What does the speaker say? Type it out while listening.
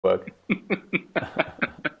work.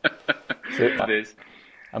 So This.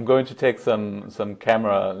 I'm going to take some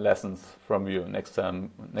camera lessons from you next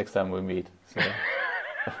time we meet. So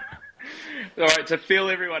All right, to fill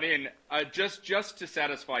everyone in, just to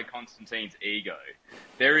satisfy Konstantin's ego,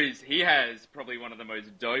 he has probably one of the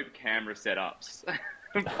most dope camera setups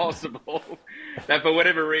possible. That for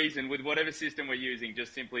whatever reason, with whatever system we're using,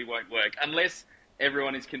 just simply won't work unless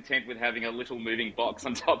everyone is content with having a little moving box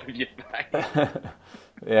on top of your face.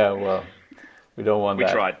 yeah, well, we don't want We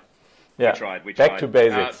that. tried. We Yeah, tried. We back tried. to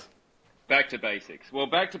basics. Back to basics. Well,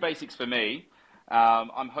 back to basics for me.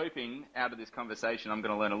 I'm hoping out of this conversation, I'm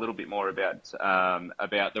going to learn a little bit more about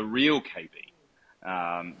the real KB,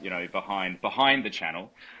 behind the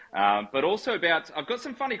channel, but also about. I've got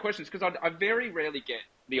some funny questions because I very rarely get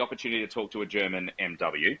the opportunity to talk to a German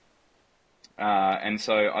MW, and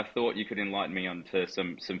so I thought you could enlighten me onto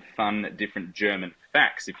some fun, different German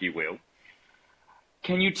facts, if you will.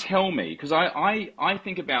 Can you tell me? Because I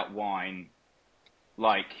think about wine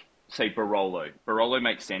like, say, Barolo. Barolo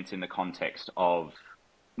makes sense in the context of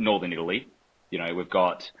Northern Italy. You know, we've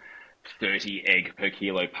got 30 egg per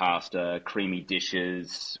kilo pasta, creamy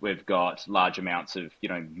dishes. We've got large amounts of,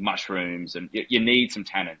 mushrooms, and you need some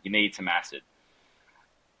tannin. You need some acid.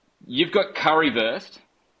 You've got currywurst.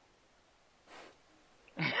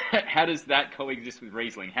 How does that coexist with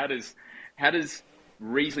Riesling? How does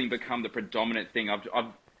Riesling become the predominant thing?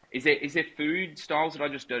 Is there food styles that I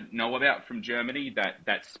just don't know about from Germany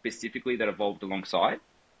that specifically that evolved alongside?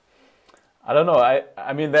 I don't know.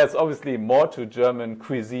 I mean, there's obviously more to German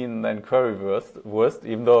cuisine than currywurst,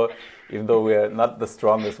 even though we are not the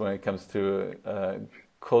strongest when it comes to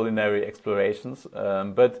culinary explorations.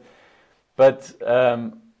 But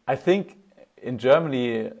I think in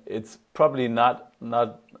Germany it's probably not.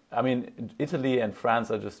 I mean, Italy and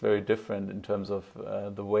France are just very different in terms of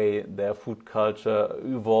the way their food culture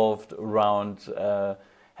evolved around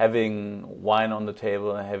having wine on the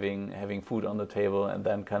table and having food on the table, and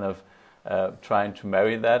then kind of trying to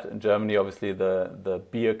marry that. In Germany, obviously, the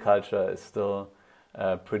beer culture is still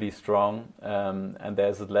pretty strong, and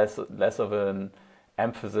there's less of an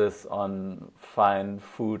emphasis on fine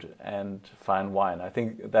food and fine wine. I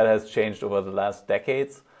think that has changed over the last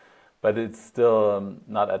decades, but it's still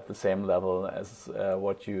not at the same level as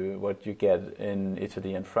what you get in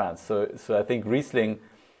Italy and France. So I think Riesling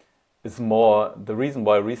is more the reason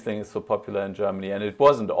why Riesling is so popular in Germany, and it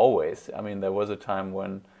wasn't always. I mean, there was a time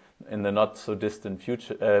when, in the not so distant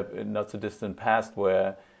past,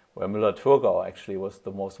 where Müller-Thurgau actually was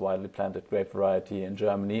the most widely planted grape variety in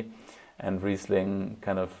Germany, and Riesling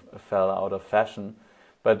kind of fell out of fashion.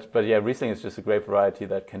 But yeah, Riesling is just a grape variety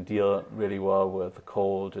that can deal really well with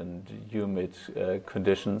cold and humid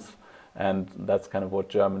conditions, and that's kind of what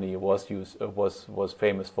Germany was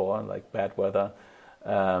famous for, like bad weather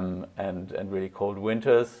and really cold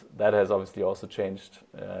winters. That has obviously also changed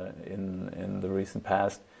in the recent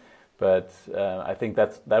past. But I think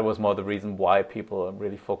that was more the reason why people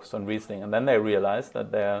really focused on Riesling, and then they realized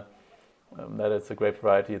that that it's a grape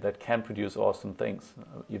variety that can produce awesome things,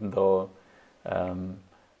 even though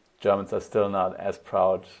Germans are still not as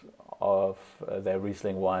proud of their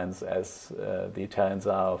Riesling wines as the Italians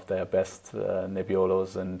are of their best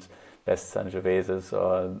Nebbiolos and best Sangioveses,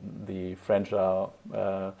 or the French are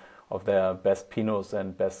of their best Pinots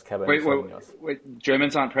and best Cabernet Sauvignons. Wait,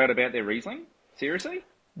 Germans aren't proud about their Riesling? Seriously?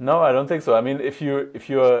 No, I don't think so. I mean, if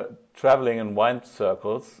you're traveling in wine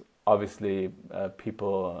circles, obviously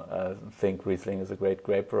people think Riesling is a great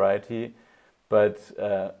grape variety, but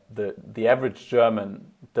the average German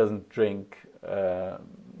doesn't drink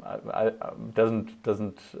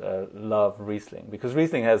doesn't love Riesling, because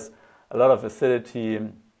Riesling has a lot of acidity.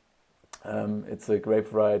 It's a grape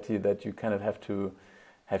variety that you kind of have to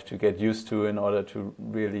get used to in order to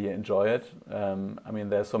really enjoy it. I mean,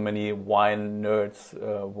 there's so many wine nerds,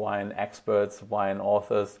 wine experts, wine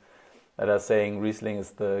authors that are saying Riesling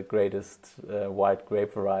is the greatest white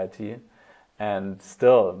grape variety, and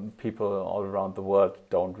still people all around the world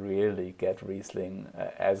don't really get Riesling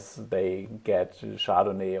as they get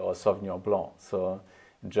Chardonnay or Sauvignon Blanc. So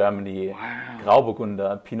in Germany, Wow.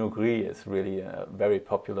 Grauburgunder, Pinot Gris is really a very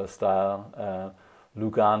popular style.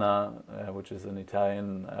 Lugana, which is an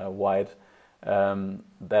Italian white,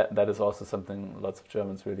 that is also something lots of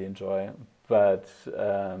Germans really enjoy. But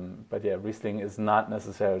yeah, Riesling is not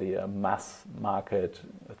necessarily a mass market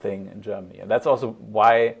thing in Germany, and that's also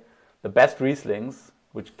why the best Rieslings,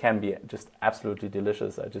 which can be just absolutely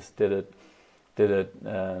delicious. I just did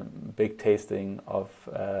a big tasting of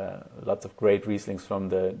lots of great Rieslings from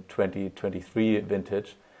the 2023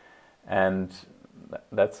 vintage, and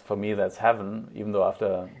that's, for me, that's heaven. Even though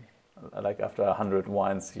after like after 100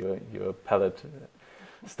 wines, your palate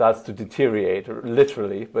starts to deteriorate,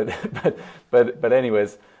 literally. But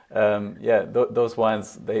anyways, those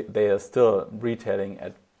wines they are still retailing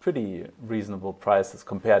at pretty reasonable prices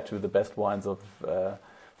compared to the best wines of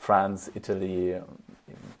France, Italy,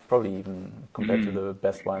 probably even compared to the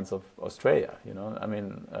best wines of Australia. You know, I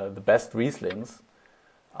mean, the best Rieslings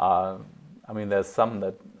are. I mean, there's some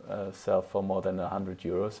that sell for more than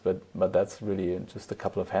 €100, but that's really just a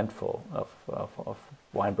couple of handful of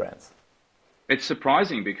wine brands. It's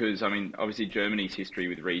surprising because, I mean, obviously Germany's history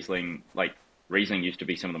with Riesling, like Riesling used to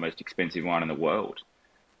be some of the most expensive wine in the world.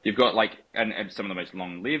 You've got like, and some of the most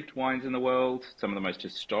long-lived wines in the world, some of the most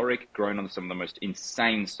historic, grown on some of the most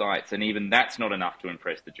insane sites, and even that's not enough to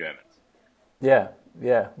impress the Germans.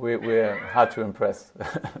 Yeah, we're hard to impress,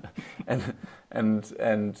 and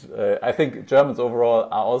I think Germans overall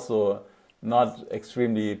are also not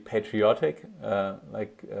extremely patriotic,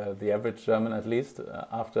 like the average German, at least.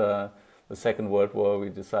 After the Second World War, we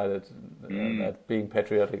decided that being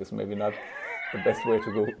patriotic is maybe not the best way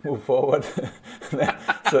to move forward.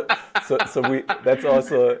 so we that's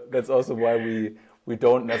also why we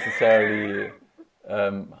don't necessarily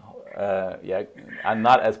are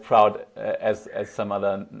not as proud as some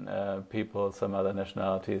other people, some other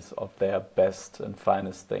nationalities of their best and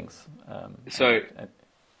finest things.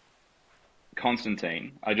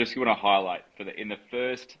 Konstantin, I just want to highlight in the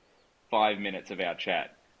first 5 minutes of our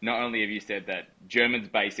chat, not only have you said that Germans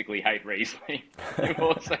basically hate Riesling, you've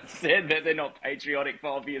also said that they're not patriotic for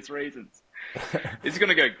obvious reasons. It's going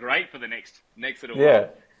to go great for the next little while.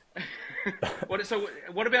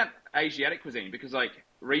 What about Asiatic cuisine? Because like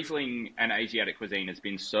Riesling and Asiatic cuisine has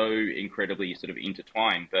been so incredibly sort of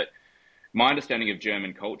intertwined, but my understanding of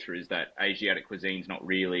German culture is that Asiatic cuisine's not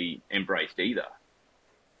really embraced either.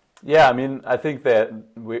 Yeah, I mean, I think that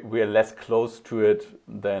we're less close to it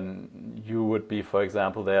than you would be, for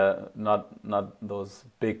example. They're not those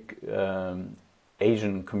big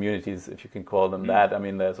Asian communities, if you can call them that. I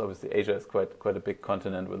mean, there's obviously Asia is quite a big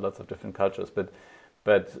continent with lots of different cultures, but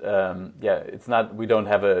it's not. We don't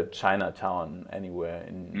have a Chinatown anywhere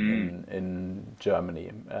in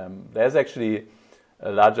Germany. There's actually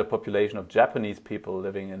a larger population of Japanese people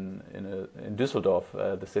living in Düsseldorf,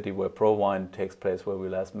 the city where ProWine takes place, where we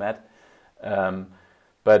last met.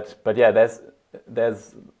 But yeah,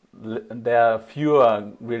 there are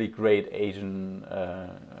fewer really great Asian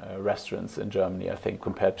restaurants in Germany, I think,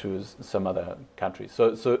 compared to some other countries.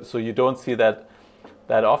 So you don't see that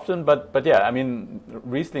often, but yeah, I mean,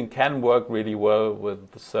 Riesling can work really well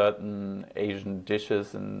with certain Asian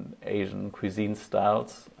dishes and Asian cuisine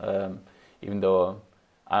styles, even though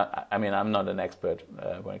I mean, I'm not an expert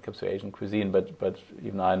when it comes to Asian cuisine, but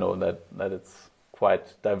even I know that it's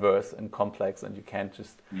quite diverse and complex, and you can't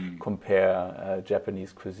just compare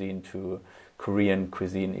Japanese cuisine to Korean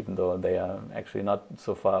cuisine, even though they are actually not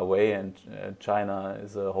so far away. And China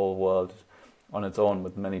is a whole world on its own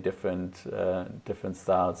with many different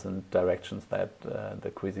styles and directions that the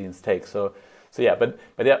cuisines take. So yeah, but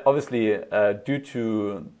yeah, obviously due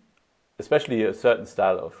to especially a certain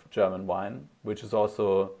style of German wine, which is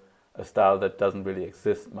also a style that doesn't really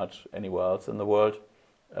exist much anywhere else in the world,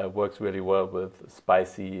 works really well with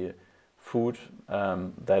spicy food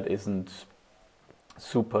that isn't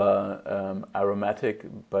super aromatic,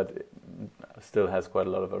 but still has quite a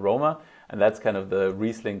lot of aroma. And that's kind of the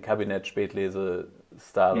Riesling Kabinett Spätlese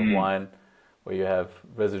style of wine, where you have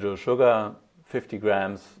residual sugar, 50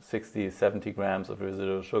 grams, 60, 70 grams of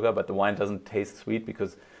residual sugar, but the wine doesn't taste sweet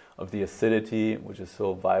because of the acidity, which is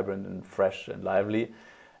so vibrant and fresh and lively.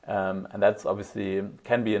 And that's obviously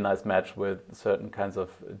can be a nice match with certain kinds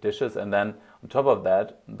of dishes. And then on top of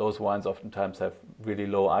that, those wines oftentimes have really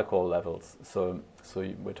low alcohol levels. So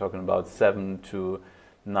we're talking about 7 to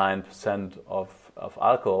 9% of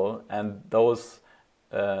alcohol. And those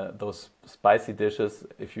spicy dishes,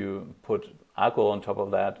 if you put alcohol on top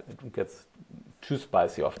of that, it gets too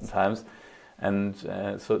spicy oftentimes. And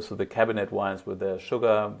so the cabinet wines with their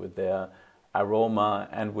sugar, with their aroma,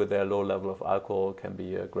 and with their low level of alcohol can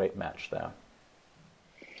be a great match there.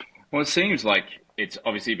 Well, it seems like it's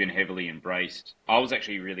obviously been heavily embraced. I was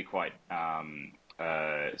actually really quite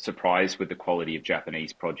surprised with the quality of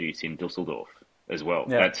Japanese produce in Düsseldorf as well.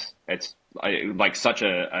 Yeah. It's like such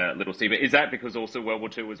a little city. But is that because also World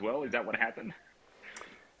War II as well? Is that what happened?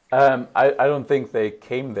 I don't think they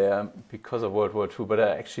came there because of World War II, but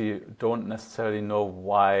I actually don't necessarily know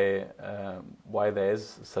why there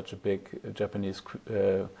is such a big Japanese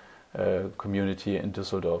community in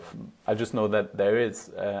Düsseldorf. I just know that there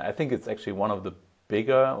is. I think it's actually one of the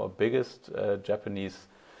biggest Japanese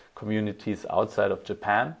communities outside of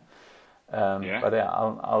Japan. Yeah. But yeah,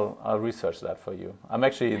 I'll research that for you. I'm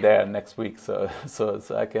actually there next week, so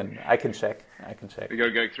I can check. We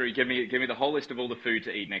go through. Give me the whole list of all the food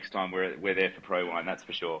to eat next time we're there for Pro Wine. That's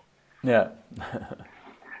for sure. Yeah.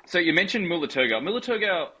 So you mentioned Müller-Thurgau.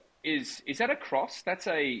 Müller-Thurgau is that a cross? That's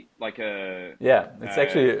yeah. It's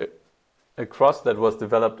actually a cross that was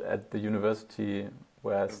developed at the university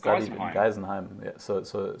where I studied in Geisenheim. Yeah.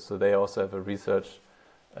 So they also have a research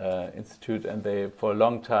institute, and they for a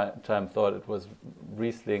long time thought it was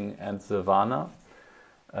Riesling and Silvaner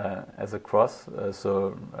as a cross. That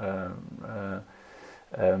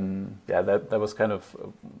was kind of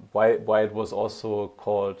why it was also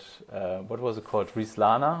called what was it called,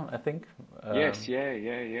 Rieslana, I think. Yes,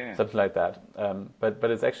 yeah. Something like that.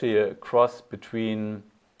 But it's actually a cross between.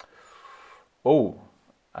 Oh,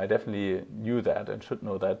 I definitely knew that and should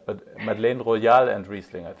know that. But Madeleine Royale and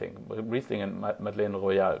Riesling, I think. Riesling and Madeleine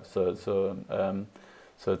Royale. So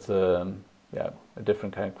it's a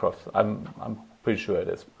different kind of cross. I'm pretty sure it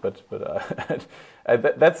is. But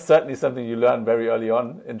that's certainly something you learn very early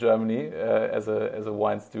on in Germany as a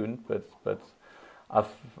wine student. But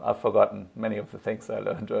I've forgotten many of the things I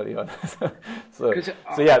learned early on.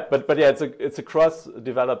 It's a cross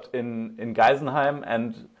developed in Geisenheim,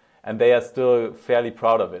 and they are still fairly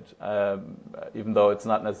proud of it, even though it's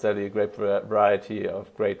not necessarily a grape variety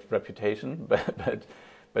of great reputation, but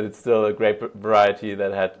it's still a grape variety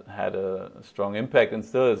that had a strong impact and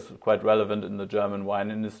still is quite relevant in the German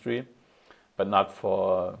wine industry, but not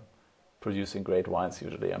for producing great wines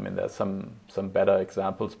usually. I mean, there's some better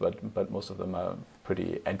examples, but most of them are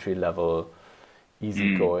pretty entry-level,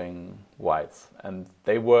 easygoing whites. And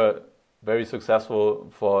they were very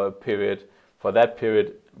successful for that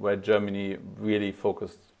period where Germany really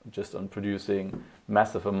focused just on producing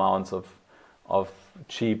massive amounts of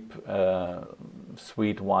cheap,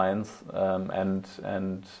 sweet wines, and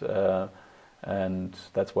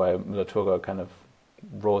that's why Müller-Thurgau kind of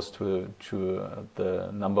rose to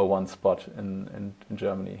the number one spot in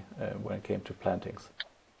Germany when it came to plantings.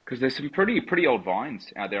 Because there's some pretty old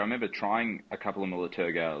vines out there. I remember trying a couple of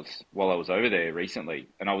Müller-Thurgaus while I was over there recently,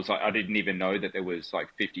 and I was like, I didn't even know that there was like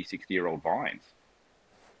 50, 60-year-old vines.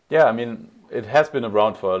 Yeah, I mean, it has been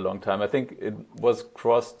around for a long time. I think it was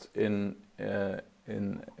crossed towards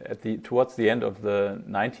the end of the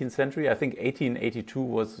 19th century. I think 1882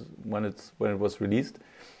 was when it was released.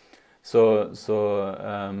 So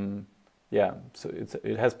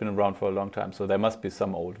it has been around for a long time. So there must be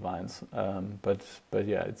some old vines. But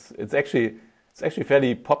yeah, it's actually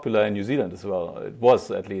fairly popular in New Zealand as well. It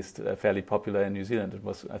was at least fairly popular in New Zealand. It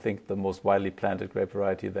was, I think, the most widely planted grape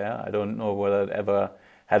variety there. I don't know whether it ever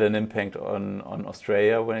had an impact on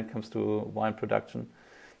Australia when it comes to wine production,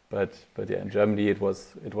 but yeah, in Germany it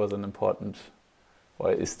was an important,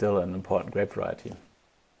 or is still an important grape variety.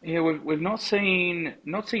 Yeah, we've not seen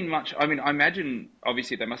much. I mean, I imagine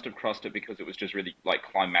obviously they must have crossed it because it was just really like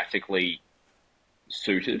climatically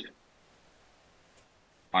suited.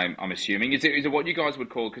 I'm assuming. Is it what you guys would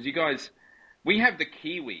call? Because we have the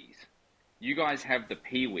Kiwis, you guys have the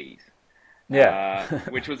Peewees. Yeah,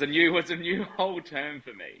 which was a new whole term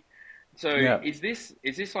for me. So yeah. Is this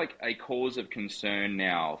like a cause of concern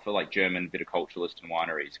now for like German viticulturalists and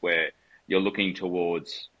wineries, where you're looking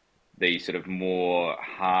towards these sort of more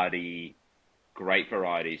hardy grape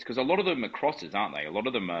varieties? Because a lot of them are crosses, aren't they? A lot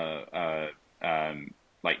of them are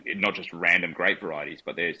like not just random grape varieties,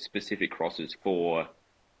 but they're specific crosses for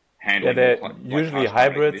handling. Yeah, they're usually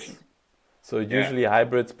hybrids. So usually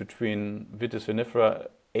hybrids between Vitis vinifera,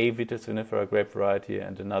 a Vitis vinifera grape variety,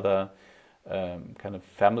 and another kind of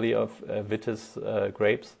family of Vitis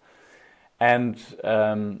grapes. And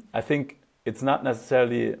I think it's not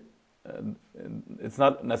necessarily the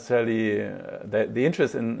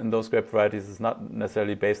interest in those grape varieties is not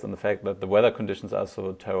necessarily based on the fact that the weather conditions are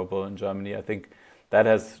so terrible in Germany. I think that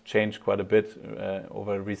has changed quite a bit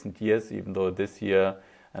over recent years, even though this year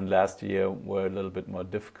and last year were a little bit more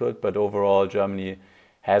difficult. But overall, Germany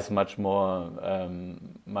has much more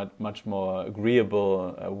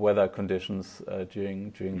agreeable weather conditions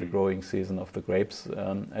during the growing season of the grapes,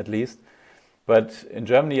 at least. But in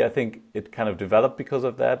Germany, I think it kind of developed because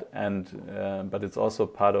of that, but it's also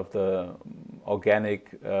part of the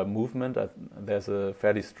organic movement. There's a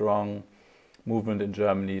fairly strong movement in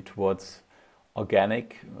Germany towards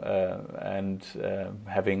organic and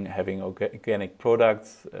having organic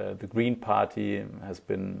products. The Green Party has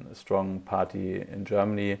been a strong party in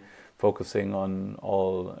Germany, focusing on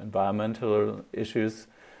all environmental issues.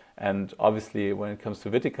 And obviously, when it comes to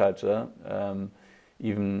viticulture,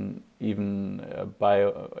 even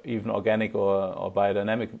organic or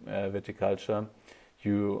biodynamic viticulture,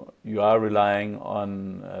 you are relying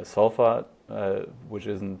on sulfur, which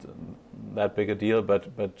isn't that big a deal, but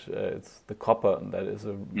it's the copper that is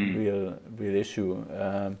a real issue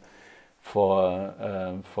for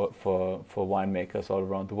winemakers all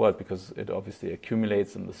around the world, because it obviously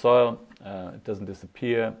accumulates in the soil, it doesn't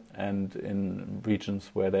disappear, and in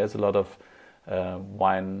regions where there's a lot of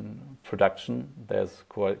wine production, there's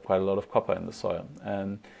quite a lot of copper in the soil,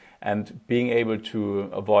 and being able to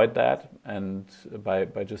avoid that, and by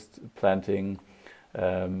just planting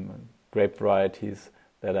grape varieties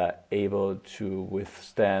that are able to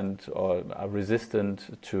withstand or are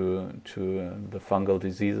resistant to the fungal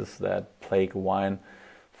diseases that plague wine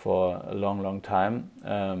for a long time.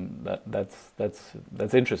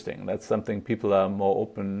 That's interesting. That's something people are more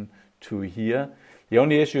open to here. The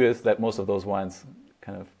only issue is that most of those wines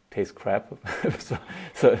kind of taste crap.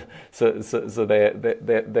 so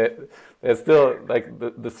they're still like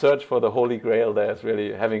the search for the holy grail there is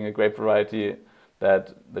really having a grape variety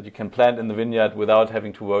that you can plant in the vineyard without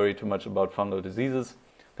having to worry too much about fungal diseases.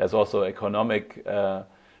 There's also economic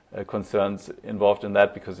concerns involved in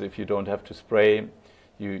that, because if you don't have to spray,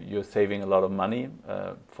 you're saving a lot of money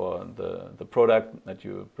for the product that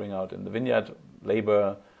you bring out in the vineyard,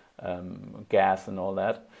 labor, gas, and all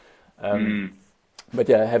that. But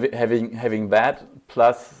yeah, having that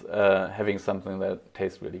plus having something that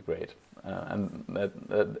tastes really great, and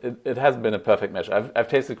it hasn't been a perfect match. I've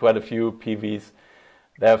tasted quite a few PVs.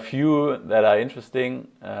 There are a few that are interesting,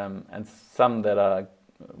 and some that are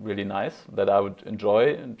really nice that I would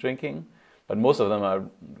enjoy drinking, but most of them are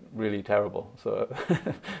really terrible. So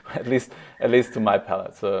at least to my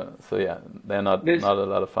palate. So yeah, they're not a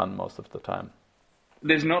lot of fun most of the time.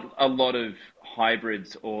 There's not a lot of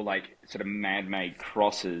hybrids or like sort of man-made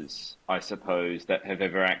crosses, I suppose, that have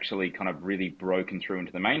ever actually kind of really broken through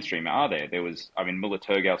into the mainstream, are there?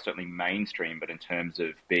 Müller-Thurgau is certainly mainstream, but in terms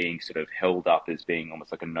of being sort of held up as being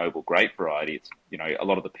almost like a noble grape variety, it's, a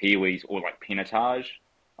lot of the Piouis or like Pinotage,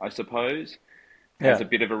 I suppose, has a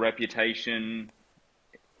bit of a reputation.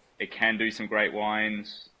 It can do some great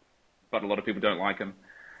wines, but a lot of people don't like them.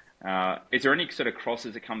 Is there any sort of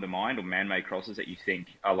crosses that come to mind, or man-made crosses that you think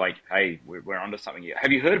are like, hey, we're onto something here?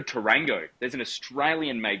 Have you heard of Tarango? There's an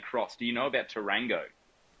Australian-made cross. Do you know about Tarango?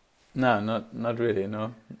 No, not really,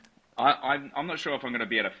 no. I'm not sure if I'm going to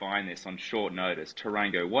be able to find this on short notice.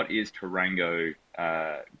 Tarango. What is Tarango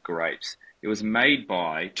grapes? It was made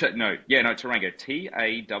by... Tarango.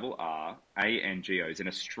 Tarrango. It's an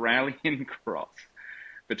Australian cross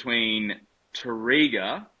between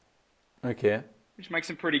Touriga... Okay. Which makes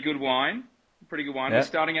some pretty good wine. Yeah. We're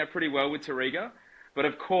starting out pretty well with Touriga. But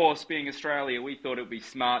of course, being Australia, we thought it would be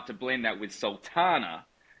smart to blend that with Sultana.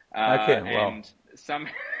 And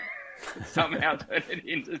somehow turn it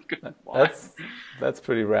into good wine. That's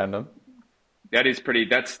pretty random. That is pretty,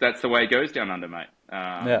 that's the way it goes down under, mate.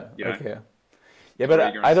 Okay. Yeah, but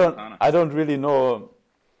I don't really know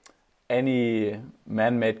any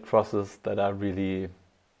man-made crosses that are really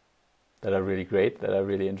great, that I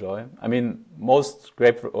really enjoy. I mean, all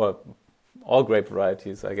grape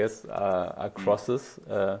varieties, I guess, are crosses.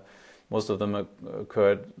 Most of them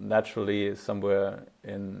occurred naturally somewhere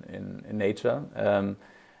in nature.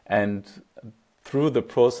 And through the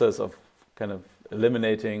process of kind of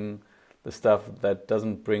eliminating the stuff that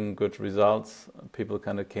doesn't bring good results, people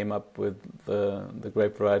kind of came up with the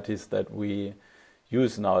grape varieties that we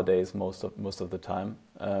use nowadays most of the time.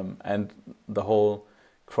 And the whole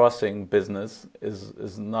crossing business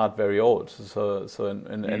is not very old. So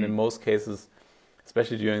in most cases,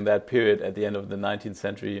 especially during that period at the end of the 19th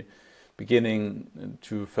century, beginning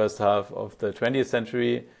to first half of the 20th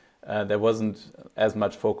century, there wasn't as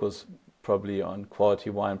much focus probably on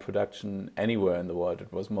quality wine production anywhere in the world.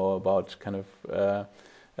 It was more about kind of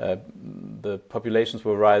the populations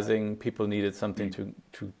were rising, people needed something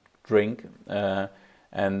to drink,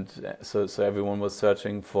 and so everyone was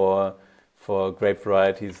searching for grape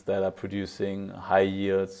varieties that are producing high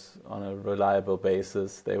yields on a reliable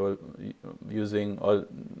basis. They were using or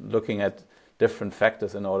looking at different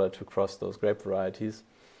factors in order to cross those grape varieties.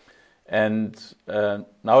 And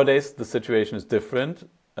nowadays the situation is different.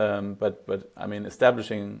 But I mean,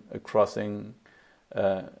 establishing a crossing,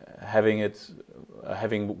 having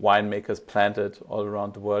winemakers planted all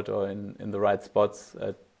around the world or in the right spots,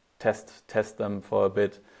 test them for a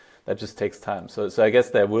bit. That just takes time. So I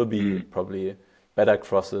guess there will be probably better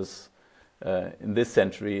crosses in this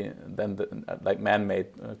century than like man-made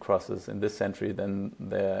crosses in this century than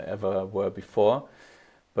there ever were before.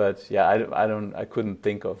 But yeah, I couldn't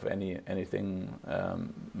think of anything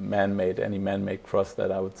man-made cross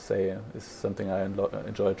that I would say is something I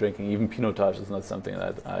enjoy drinking. Even Pinotage is not something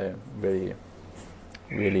that I really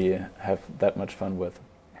really have that much fun with.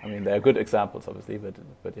 I mean, there are good examples, obviously, but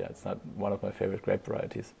yeah, it's not one of my favorite grape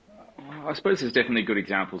varieties. I suppose there's definitely good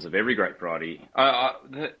examples of every grape variety. I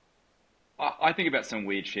think about some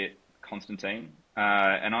weird shit, Konstantin,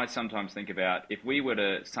 and I sometimes think about if we were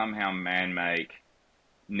to somehow man-make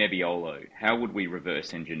Nebbiolo, how would we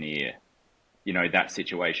reverse engineer, that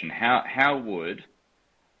situation? How would,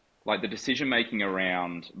 like, the decision-making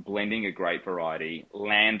around blending a grape variety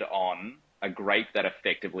land on a grape that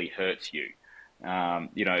effectively hurts you?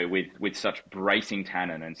 With such bracing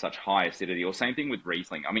tannin and such high acidity, or same thing with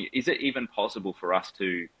Riesling. I mean, is it even possible for us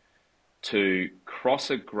to cross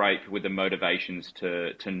a grape with the motivations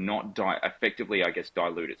to not effectively, I guess,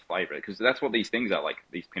 dilute its flavor? Because that's what these things are, like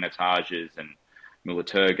these pinotages and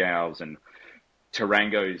Müller-Thurgaus and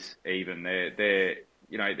Tarangos. Even they're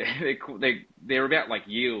about like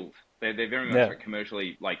yield. They're very much like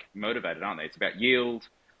commercially like motivated, aren't they? It's about yield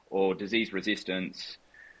or disease resistance,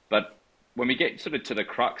 but when we get sort of to the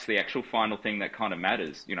crux, the actual final thing that kind of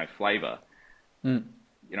matters, flavor, a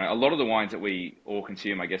lot of the wines that we all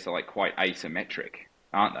consume, I guess, are like quite asymmetric,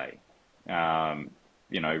 aren't they?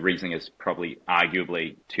 Riesling is probably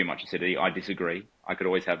arguably too much acidity. I disagree. I could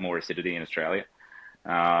always have more acidity in Australia.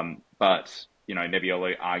 But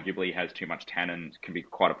Nebbiolo arguably has too much tannin, can be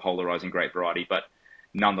quite a polarizing grape variety, but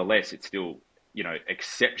nonetheless, it's still,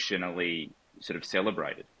 exceptionally sort of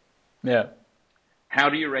celebrated. Yeah. How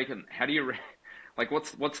do you reckon? Like,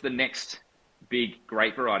 what's the next big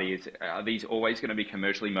grape variety? Are these always going to be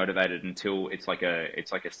commercially motivated until it's like a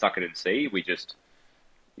suck it and see? We just,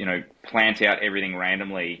 plant out everything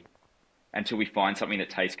randomly until we find something that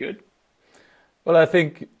tastes good. Well, I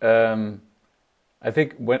think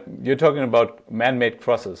when you're talking about man-made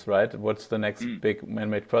crosses, right? What's the next big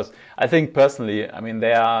man-made cross? I think personally, I mean,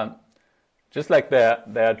 there are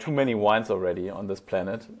too many wines already on this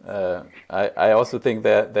planet. I also think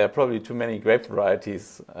there are probably too many grape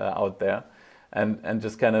varieties out there, and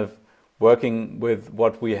just kind of working with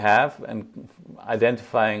what we have and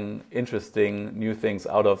identifying interesting new things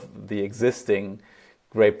out of the existing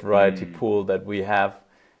grape variety pool that we have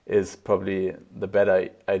is probably the better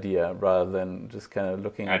idea, rather than just kind of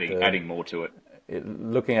adding more to it.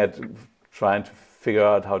 Looking at trying to figure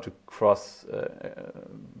out how to cross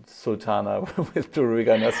Sultana with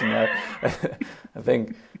Touriga Nacional. I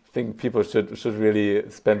think people should really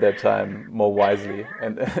spend their time more wisely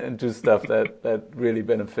and do stuff that really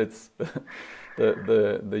benefits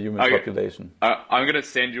the human population. I'm going to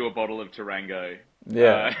send you a bottle of Tarango.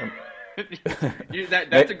 Yeah.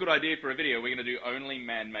 That's a good idea for a video. We're going to do only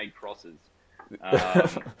man-made crosses.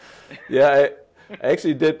 Yeah, I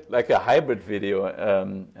actually did like a hybrid video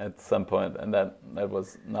at some point, and that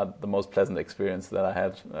was not the most pleasant experience that I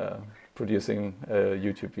had producing a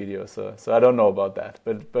YouTube video. So I don't know about that,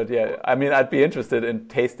 but yeah, I mean, I'd be interested in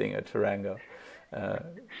tasting a Tarango.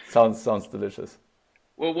 Sounds delicious.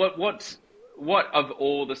 Well, what of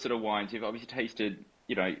all the sort of wines you've obviously tasted,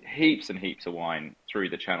 heaps and heaps of wine through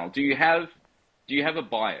the channel. Do you have a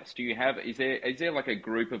bias? Is there like a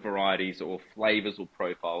group of varieties or flavors or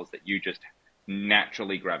profiles that you just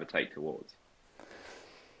naturally gravitate towards?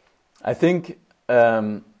 I think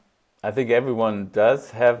everyone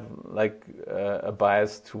does have like a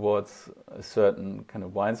bias towards a certain kind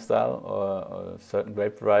of wine style or certain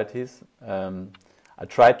grape varieties. I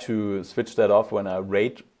try to switch that off when I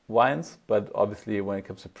rate wines, but obviously when it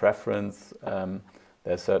comes to preference,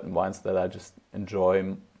 there are certain wines that I just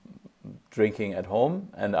enjoy drinking at home,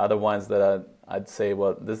 and other wines that I'd say,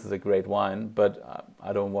 well, this is a great wine, but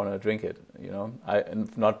I don't want to drink it.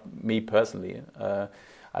 And not me personally.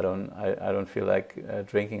 I don't feel like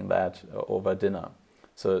drinking that over dinner.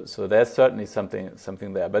 So there's certainly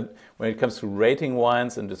something there. But when it comes to rating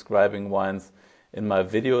wines and describing wines in my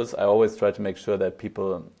videos, I always try to make sure that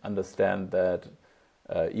people understand that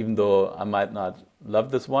even though I might not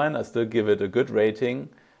love this wine, I still give it a good rating,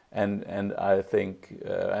 and I think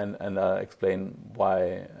and I explain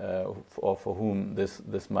why or for whom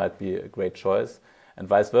this might be a great choice, and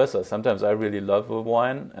vice versa. Sometimes I really love a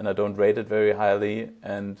wine and I don't rate it very highly,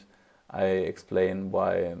 and I explain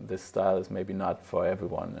why this style is maybe not for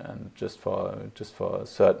everyone, and just for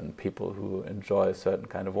certain people who enjoy certain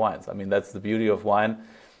kind of wines. I mean, that's the beauty of wine.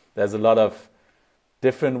 There's a lot of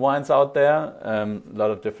different wines out there, a lot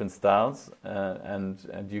of different styles,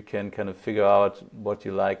 and you can kind of figure out what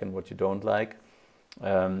you like and what you don't like,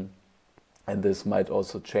 and this might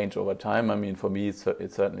also change over time. I mean, for me, it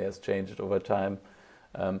certainly has changed over time,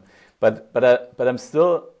 but I'm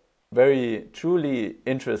still very truly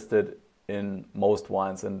interested in most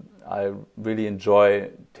wines, and I really enjoy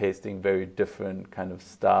tasting very different kind of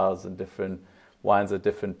styles and different wines at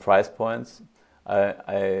different price points.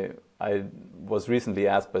 I was recently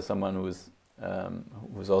asked by someone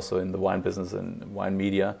who's also in the wine business and wine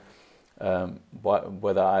media,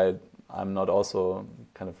 whether I'm not also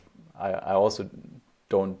kind of I also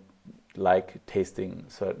don't like tasting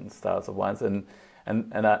certain styles of wines, and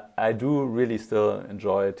I do really still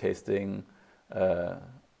enjoy tasting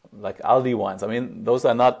like Aldi wines. I mean, those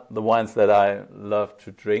are not the wines that I love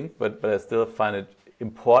to drink, but I still find it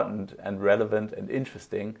important and relevant and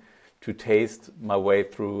interesting to taste my way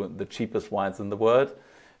through the cheapest wines in the world,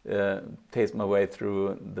 taste my way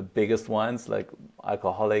through the biggest wines like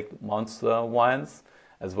alcoholic monster wines,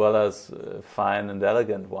 as well as fine and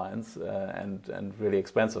elegant wines and really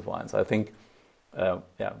expensive wines. I think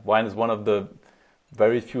wine is one of the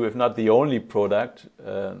very few, if not the only product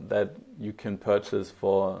that you can purchase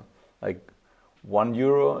for like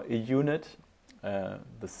 €1 a unit.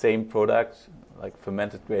 The same product, like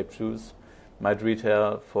fermented grape juice, might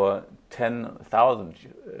retail for 10,000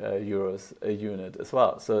 euros a unit as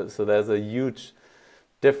well. So there's a huge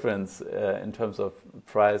difference in terms of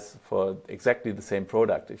price for exactly the same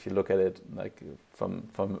product if you look at it like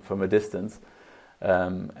from a distance.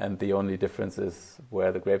 And the only difference is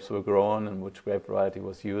where the grapes were grown and which grape variety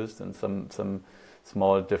was used, and some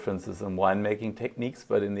small differences in winemaking techniques.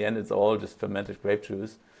 But in the end, it's all just fermented grape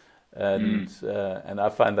juice, and I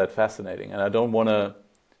find that fascinating. And I don't want to,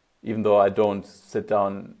 even though I don't sit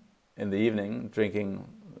down in the evening drinking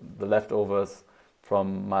the leftovers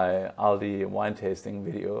from my Aldi wine tasting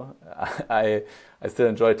video, I still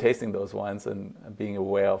enjoy tasting those wines and being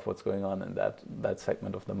aware of what's going on in that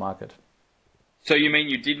segment of the market. So you mean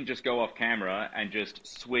you didn't just go off camera and just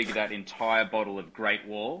swig that entire bottle of Great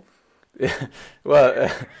Wall? Well,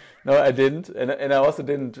 no, I didn't, and I also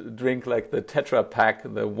didn't drink like the Tetra Pak,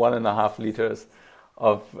 the 1.5 liters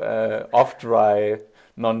of off-dry,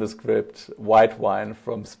 nondescript white wine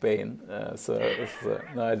from Spain. No,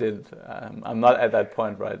 I didn't. I'm not at that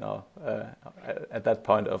point right now. At that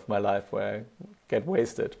point of my life where I get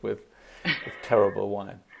wasted with terrible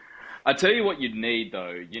wine. I tell you what you'd need though.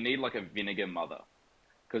 You need like a vinegar mother,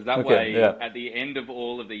 because that way, at the end of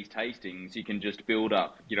all of these tastings, you can just build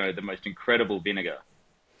up, the most incredible vinegar.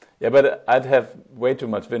 Yeah, but I'd have way too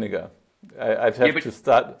much vinegar. I'd have to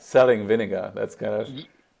start selling vinegar. That's kind of.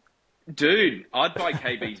 Dude, I'd buy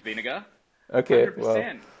KB's vinegar. Okay, 100%,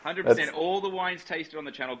 well, 100%. All the wines tasted on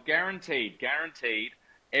the channel, guaranteed.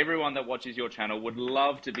 Everyone that watches your channel would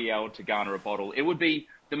love to be able to garner a bottle. It would be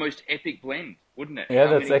the most epic blend, wouldn't it? Yeah,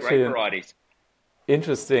 How that's many actually great varieties.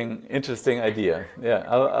 Interesting idea. Yeah,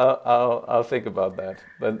 I'll think about that.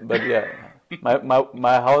 But yeah,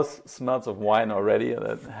 my house smells of wine already.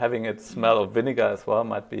 That having it smell of vinegar as well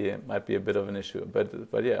might be a bit of an issue.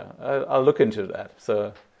 But yeah, I'll look into that.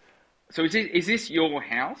 So is this your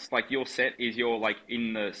house? Like your set is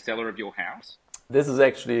in the cellar of your house? This is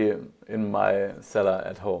actually in my cellar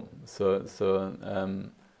at home. So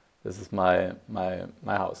this is my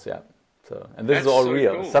house. Yeah. So, and this is all so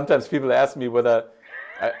real. Cool. Sometimes people ask me whether,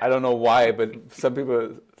 I don't know why, but some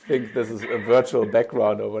people think this is a virtual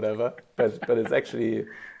background or whatever. But it's actually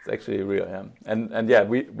real. Yeah. And yeah,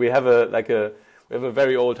 we have a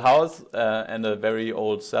very old house and a very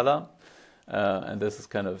old cellar, and this is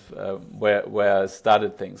kind of where I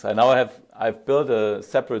started things. I've built a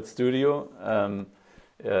separate studio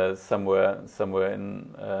somewhere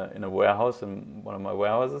in a warehouse, in one of my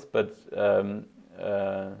warehouses, but.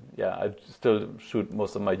 I still shoot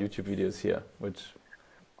most of my YouTube videos here, which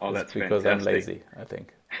is because I'm lazy, I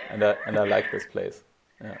think, and I like this place.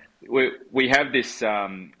 Yeah. We have this.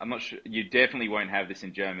 I'm not sure. You definitely won't have this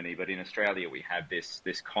in Germany, but in Australia we have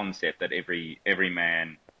this concept that every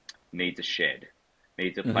man needs a shed,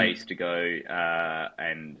 needs a place to go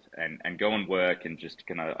and go and work and just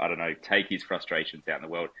take his frustrations out in the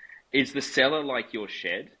world. Is the cellar like your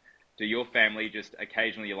shed? Do your family just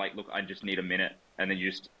occasionally look, I just need a minute, and then you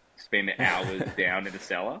just spend hours down in the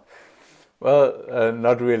cellar? Well,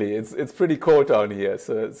 not really. It's pretty cold down here,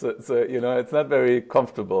 so it's not very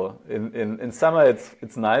comfortable. In summer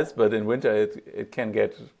it's nice, but in winter it can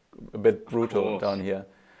get a bit brutal down here.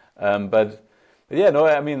 But yeah, no,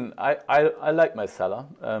 I mean I like my cellar,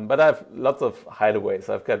 but I have lots of hideaways.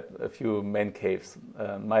 I've got a few man caves.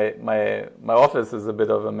 My office is a bit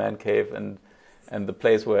of a man cave, and the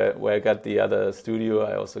place where I got the other studio,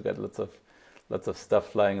 I also got lots of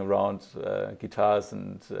stuff flying around, guitars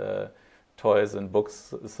and toys and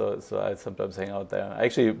books. So I sometimes hang out there.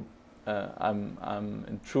 Actually, I'm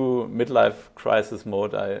in true midlife crisis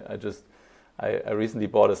mode. I recently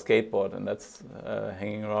bought a skateboard, and that's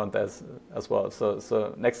hanging around as well.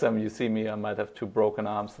 So next time you see me, I might have 2 broken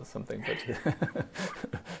arms or something. But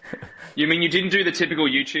You mean you didn't do the typical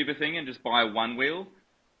YouTuber thing and just buy one wheel?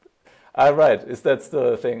 Right. Is that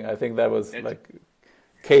still a thing? I think that was It's, like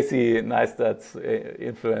Casey Neistat's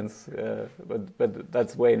influence, but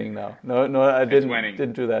that's waning now. No, no, I it's waning.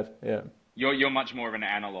 didn't do that. Yeah. You're much more of an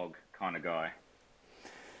analog kind of guy.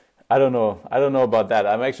 I don't know. I don't know about that.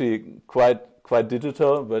 I'm actually quite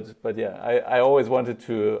digital, but yeah, I always wanted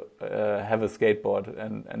to have a skateboard,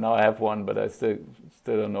 and now I have one, but I still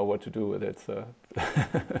don't know what to do with it. So.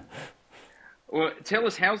 Well, tell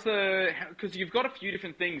us because you've got a few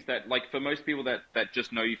different things that, like, for most people that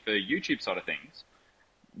just know you for YouTube side of things,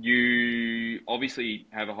 you obviously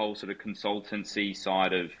have a whole sort of consultancy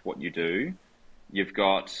side of what you do. You've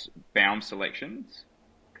got Baum selections,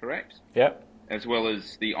 correct? Yeah. As well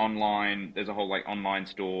as the online, there's a whole like online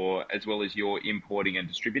store, as well as your importing and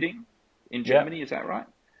distributing in Germany. Yeah. Is that right?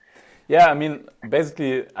 Yeah, I mean,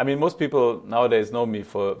 basically, most people nowadays know me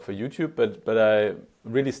for YouTube, but I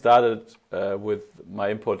really started with my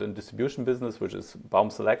import and distribution business, which is Baum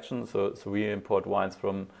Selection. So we import wines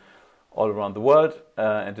from all around the world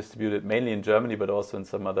and distribute it mainly in Germany, but also in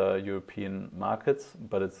some other European markets.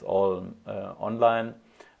 But it's all online,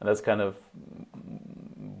 and that's kind of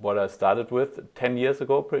what I started with 10 years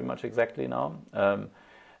ago, pretty much exactly now.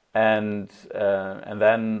 And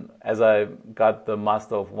then as I got the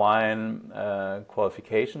Master of Wine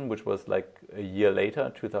qualification, which was like a year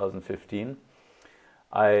later, 2015,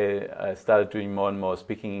 I started doing more and more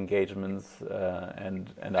speaking engagements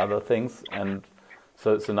and other things. And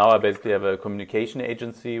so now I basically have a communication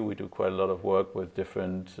agency. We do quite a lot of work with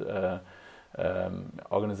different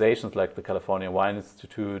organizations like the California Wine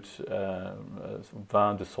Institute,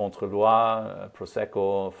 Vin de Centre-Loire,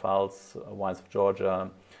 Prosecco, Pfalz, Wines of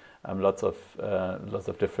Georgia, lots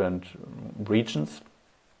of different regions,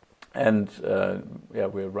 and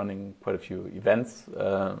we're running quite a few events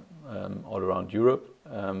all around Europe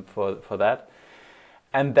for that.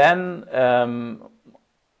 And then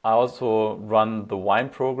I also run the wine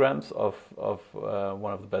programs of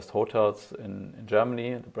one of the best hotels in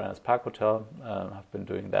Germany, the Brenners Park Hotel. I've been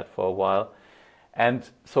doing that for a while. And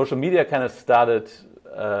social media kind of started,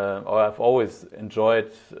 or I've always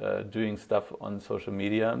enjoyed doing stuff on social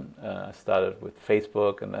media. I started with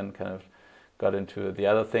Facebook and then kind of got into the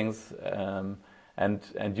other things. And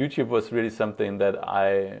YouTube was really something that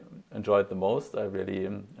I enjoyed the most. I really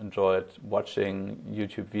enjoyed watching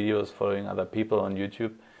YouTube videos, following other people on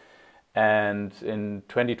YouTube. And in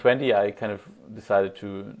 2020, I kind of decided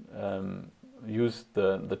to use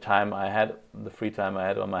the time I had, the free time I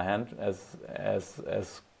had on my hand, as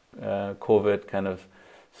COVID kind of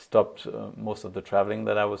stopped most of the traveling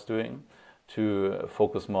that I was doing, to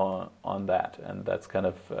focus more on that. And that's kind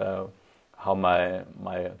of how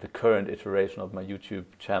the current iteration of my YouTube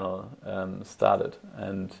channel started,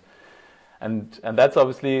 and that's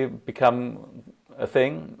obviously become a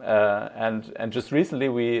thing. And just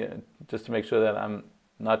recently, just to make sure that I'm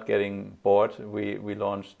not getting bored, we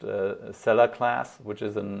launched a Cellar Class, which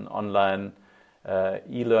is an online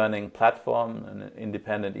e-learning platform, an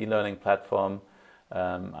independent e-learning platform.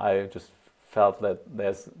 I just felt that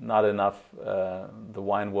there's not enough the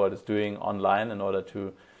wine world is doing online in order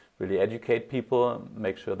to really educate people,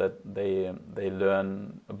 make sure that they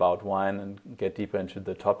learn about wine and get deeper into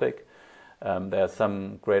the topic. There are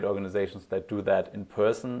some great organizations that do that in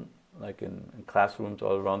person, like in classrooms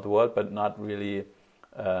all around the world, but not really.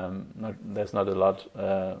 There's not a lot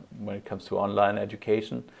when it comes to online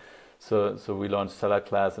education. So we launched Cellar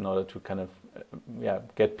Class in order to kind of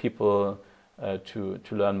get people to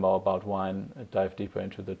learn more about wine, dive deeper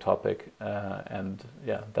into the topic, and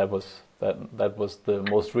that was the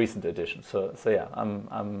most recent edition. So yeah,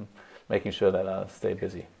 I'm making sure that I stay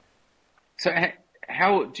busy. So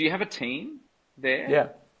how do you have a team there?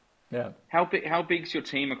 Yeah. How big's your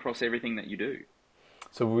team across everything that you do?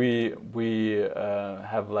 So we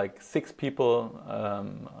have like 6 people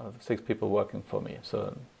working for me.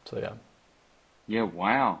 So yeah. Yeah,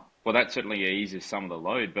 wow. Well, that certainly eases some of the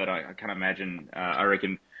load, but I can't imagine. I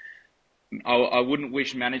reckon I wouldn't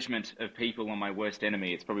wish management of people on my worst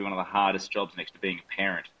enemy. It's probably one of the hardest jobs next to being a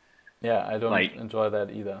parent. Yeah, I don't enjoy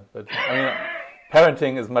that either. But I mean,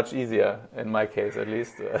 parenting is much easier in my case, at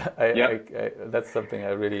least. That's something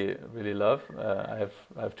I really, really love. I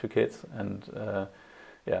have 2 kids, and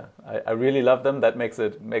I really love them. That makes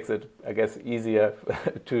it, I guess, easier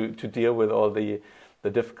to deal with all the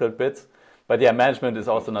difficult bits. But yeah, management is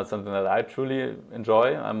also not something that I truly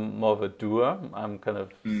enjoy. I'm more of a doer. I'm kind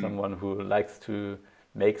of someone who likes to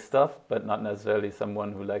make stuff, but not necessarily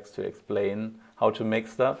someone who likes to explain how to make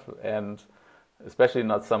stuff. And especially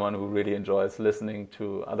not someone who really enjoys listening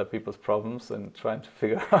to other people's problems and trying to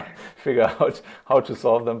figure out how to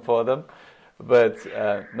solve them for them. But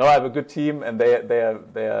no, I have a good team, and they are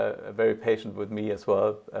very patient with me as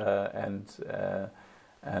well, and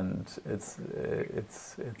it's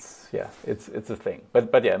a thing.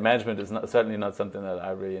 But yeah, management is certainly not something that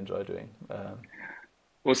I really enjoy doing.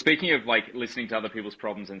 Well, speaking of like listening to other people's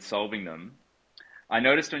problems and solving them, I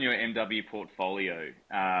noticed on your MW portfolio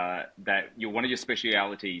that one of your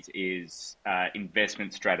specialities is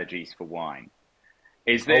investment strategies for wine.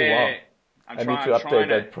 Is there? Oh, wow. I need to update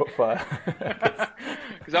that profile.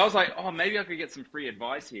 Because I was like, oh, maybe I could get some free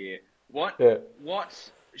advice here. What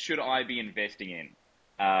should I be investing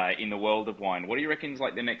in the world of wine? What do you reckon is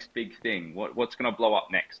like the next big thing? What's going to blow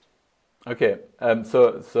up next? Okay,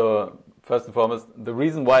 so first and foremost, the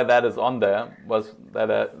reason why that is on there was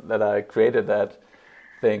that I created that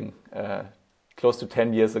thing close to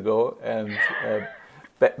 10 years ago, and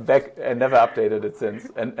back and never updated it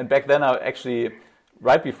since. And back then, I actually,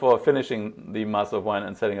 right before finishing the Master of Wine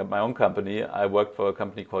and setting up my own company, I worked for a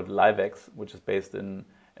company called Livex, which is based in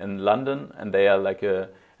London, and they are like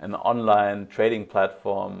an online trading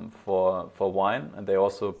platform for wine, and they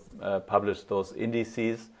also publish those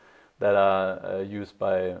indices that are used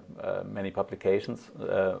by many publications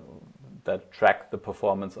that track the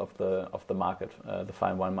performance of the market, the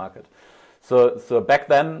fine wine market. So back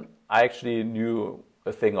then, I actually knew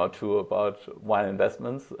a thing or two about wine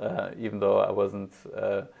investments, even though I wasn't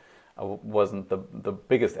the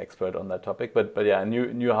biggest expert on that topic. But yeah, I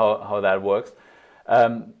knew how that works.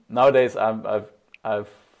 Nowadays, I'm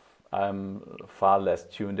far less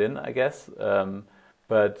tuned in, I guess.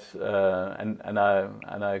 But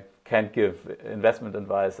I can't give investment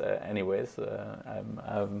advice anyways.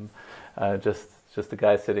 I'm just a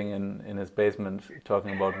guy sitting in his basement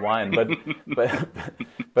talking about wine. But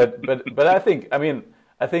I think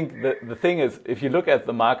the thing is, if you look at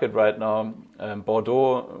the market right now,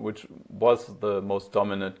 Bordeaux, which was the most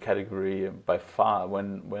dominant category by far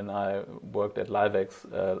when I worked at Livex,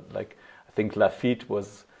 like I think Lafite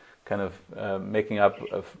was kind of making up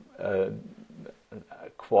a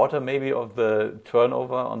quarter maybe of the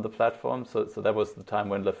turnover on the platform. So that was the time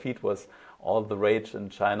when Lafite was all the rage,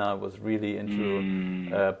 and China was really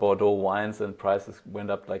into Bordeaux wines, and prices went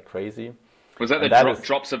up like crazy. Was that the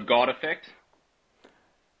drops of God effect?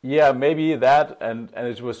 Yeah, maybe that, and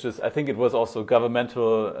it was just, I think it was also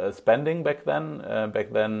governmental spending back then.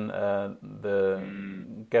 The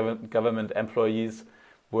government employees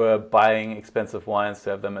were buying expensive wines to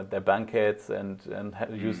have them at their banquets and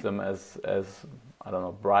use them as I don't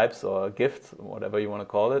know, bribes or gifts, whatever you want to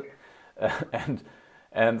call it,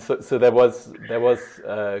 and so there was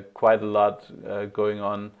quite a lot going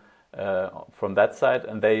on from that side,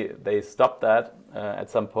 and they stopped that at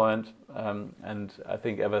some point, and I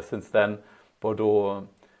think ever since then Bordeaux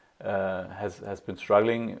has been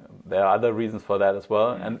struggling. There are other reasons for that as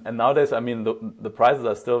well, and nowadays, I mean, the prices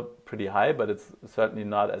are still pretty high, but it's certainly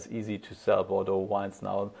not as easy to sell Bordeaux wines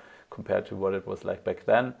now compared to what it was like back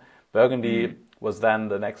then. Burgundy was then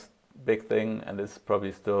the next big thing, and is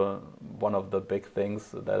probably still one of the big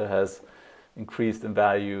things that it has increased in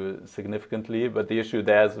value significantly. But the issue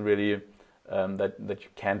there is really that you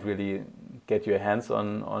can't really get your hands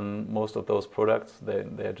on most of those products.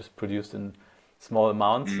 They're just produced in small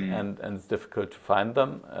amounts, and it's difficult to find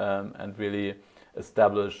them and really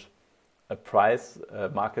establish a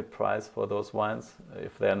market price for those wines.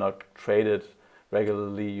 If they're not traded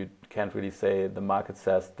regularly, you can't really say the market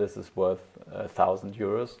says this is worth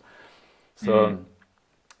 €1,000. So,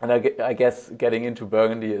 and I guess getting into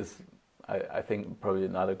Burgundy is, I think, probably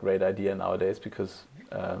not a great idea nowadays, because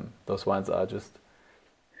those wines are just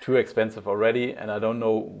too expensive already, and I don't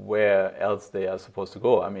know where else they are supposed to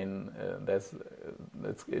go. I mean,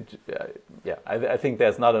 I think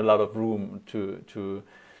there's not a lot of room to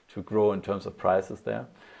grow in terms of prices there.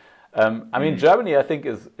 I mean, Germany, I think,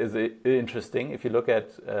 is interesting. If you look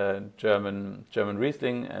at German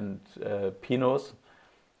Riesling and Pinots,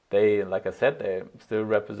 they, like I said, they still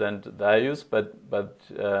represent values, but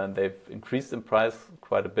they've increased in price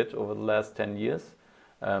quite a bit over the last 10 years.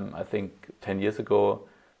 I think 10 years ago,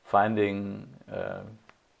 finding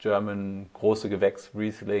German große Gewächs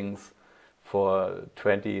Rieslings for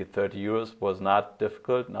 20, 30 euros was not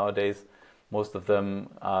difficult. Nowadays, most of them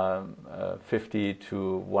are 50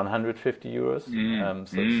 to 150 euros.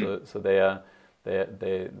 So they're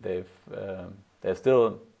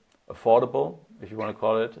still affordable, if you want to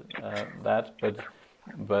call it that,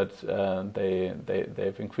 but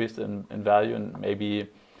they've increased in value, and maybe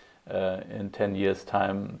in 10 years'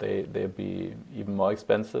 time they'll be even more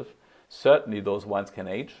expensive. certainly those wines can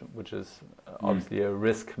age, which is obviously a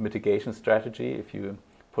risk mitigation strategy. If you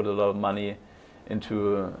put a lot of money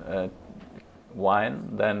into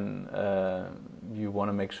wine, then you want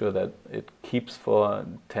to make sure that it keeps for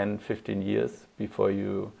 10, 15 years before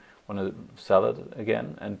you want to sell it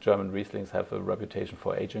again. And German Rieslings have a reputation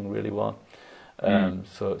for aging really well.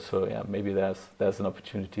 So yeah, maybe there's an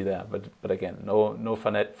opportunity there, but again, no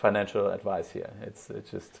financial advice here. It's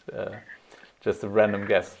just a random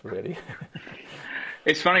guess, really.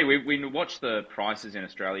 It's funny, we watched the prices in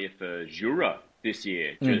Australia for Jura this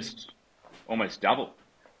year just almost double.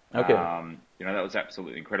 Okay. That was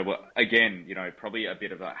absolutely incredible. Again, probably a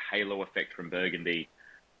bit of a halo effect from Burgundy,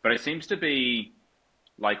 but it seems to be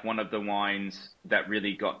like one of the wines that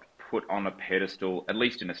really got put on a pedestal, at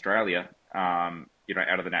least in Australia,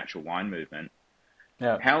 out of the natural wine movement.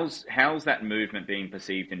 Yeah. How's that movement being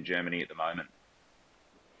perceived in Germany at the moment?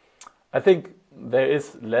 I think there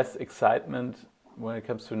is less excitement when it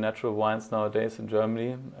comes to natural wines nowadays in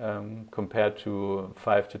Germany compared to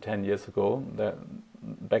 5 to 10 years ago.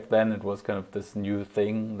 Back then it was kind of this new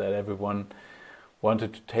thing that everyone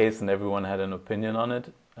wanted to taste and everyone had an opinion on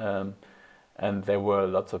it. And there were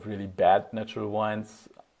lots of really bad natural wines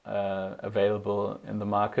available in the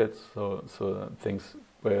market. So things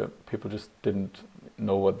where people just didn't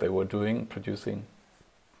know what they were doing, producing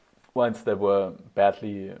wines that were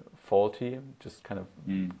badly faulty, just kind of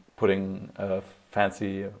putting a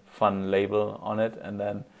fancy, fun label on it and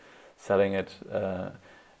then selling it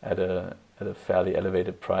at a fairly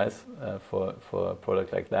elevated price for a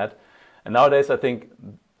product like that. And nowadays, I think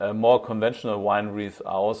more conventional wineries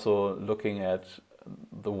are also looking at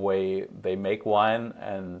the way they make wine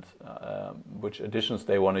and which additions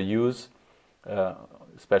they want to use,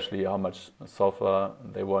 especially how much sulfur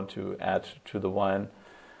they want to add to the wine.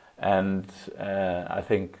 And I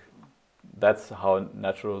think that's how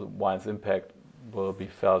natural wine's impact will be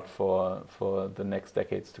felt for the next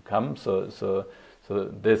decades to come. So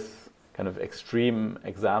this kind of extreme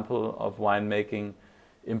example of winemaking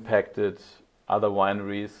impacted other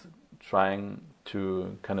wineries trying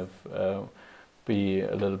to kind of be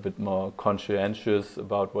a little bit more conscientious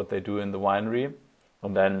about what they do in the winery,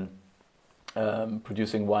 and then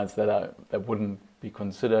producing wines that wouldn't be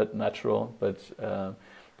considered natural, but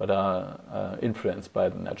are influenced by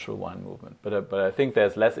the natural wine movement. But I think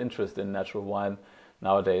there's less interest in natural wine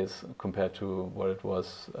nowadays compared to what it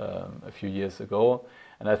was a few years ago.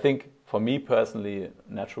 And I think for me personally,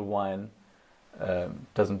 natural wine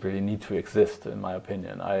doesn't really need to exist, in my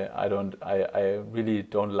opinion. I really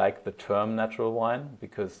don't like the term natural wine,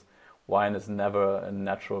 because wine is never a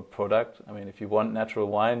natural product. I mean, if you want natural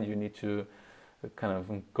wine, you need to kind of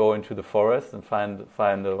go into the forest and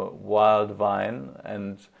find a wild vine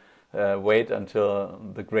and wait until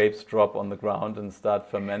the grapes drop on the ground and start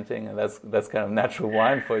fermenting, and that's kind of natural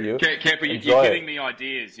wine for you. Kepa, you're giving me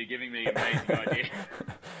ideas. You're giving me amazing ideas.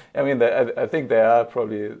 I mean, I think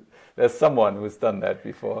there's someone who's done that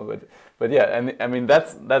before, but yeah, and I mean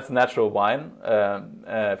that's natural wine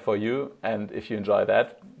for you, and if you enjoy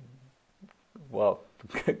that, well,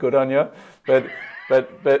 good on you. But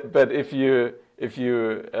if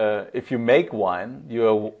you make wine, you're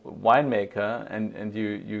a winemaker, and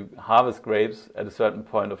you harvest grapes at a certain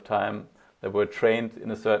point of time that were trained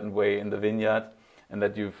in a certain way in the vineyard, and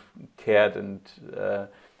that you've cared and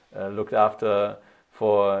looked after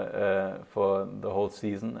for the whole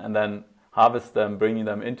season, and then harvest them, bringing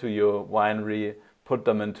them into your winery, put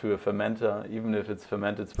them into a fermenter, even if it's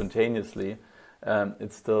fermented spontaneously,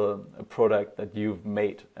 it's still a product that you've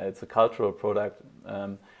made. It's a cultural product.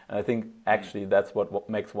 And I think actually that's what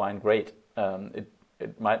makes wine great.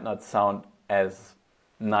 It might not sound as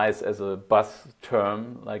nice as a buzz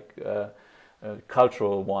term like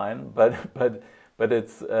cultural wine, but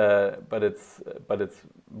it's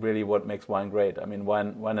really what makes wine great. I mean,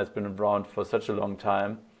 wine has been around for such a long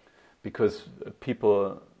time because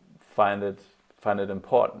people find it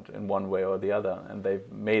important in one way or the other, and they've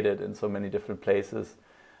made it in so many different places,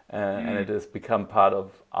 and it has become part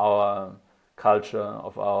of our culture,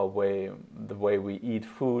 of our way, the way we eat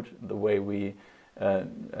food, the way we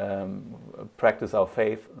practice our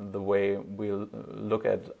faith, the way we look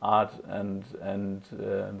at art, and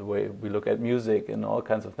the way we look at music and all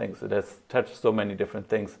kinds of things. It has touched so many different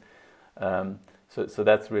things. So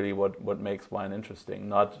that's really what makes wine interesting,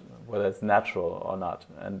 not whether it's natural or not.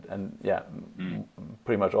 And yeah,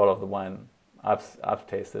 pretty much all of the wine I've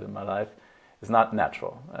tasted in my life is not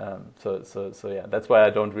natural. So yeah, that's why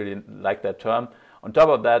I don't really like that term. On top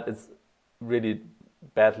of that, it's really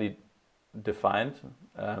badly defined.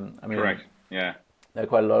 I mean, correct. Yeah, there are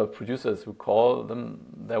quite a lot of producers who call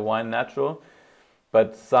their wine natural,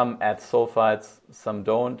 but some add sulfites, some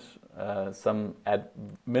don't. Some add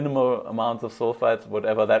minimal amounts of sulfites,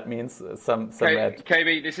 whatever that means. Some add.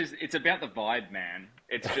 KB, it's about the vibe, man.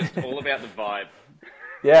 It's just all about the vibe.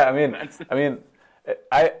 Yeah, I mean,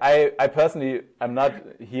 I personally, I'm not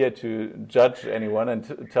here to judge anyone and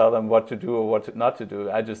to tell them what to do or what not to do.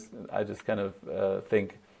 I just kind of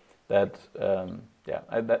think that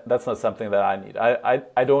that's not something that I need.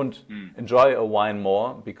 I don't enjoy a wine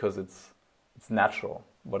more because it's natural,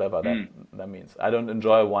 whatever that means. I don't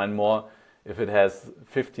enjoy a wine more if it has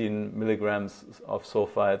 15 milligrams of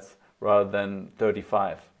sulfites rather than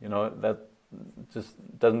 35. You know, that just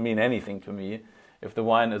doesn't mean anything to me. If the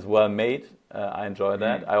wine is well made, I enjoy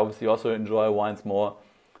that. I obviously also enjoy wines more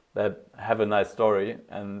that have a nice story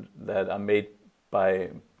and that are made by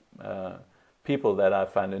people that I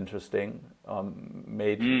find interesting,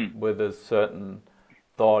 made with a certain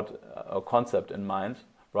thought or concept in mind,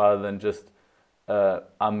 rather than just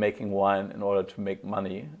I'm making wine in order to make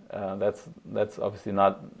money. That's obviously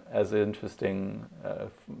not as interesting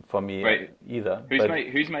for me either.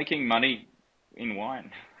 Who's making money in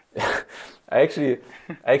wine? I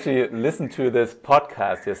actually listened to this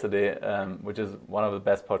podcast yesterday, which is one of the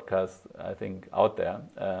best podcasts I think out there.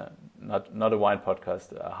 Not a wine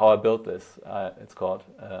podcast. How I Built This, it's called.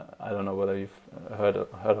 I don't know whether you've heard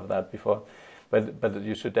of that before, but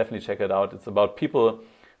you should definitely check it out. It's about people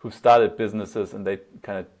who started businesses, and they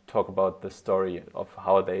kind of talk about the story of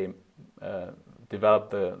how they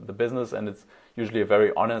developed the business, and it's usually a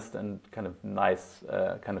very honest and kind of nice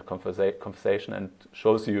kind of conversation, and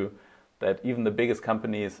shows you that even the biggest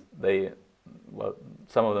companies,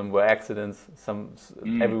 some of them were accidents.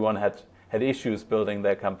 Everyone had issues building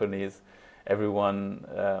their companies. Everyone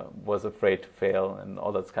was afraid to fail and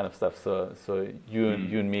all that kind of stuff. So you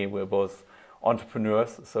and me, we're both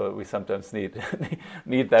entrepreneurs, so we sometimes need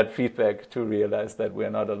that feedback to realize that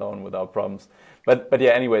we're not alone with our problems. But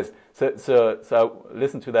yeah, anyways, so I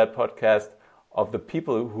listened to that podcast of the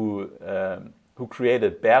people who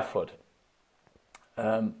created Barefoot,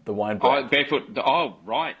 the wine brand. Oh, Barefoot. Oh,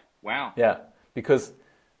 right. Wow. Yeah, because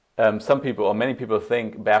some people or many people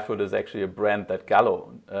think Barefoot is actually a brand that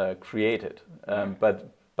Gallo created,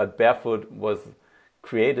 but Barefoot was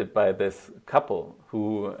created by this couple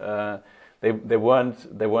who. They weren't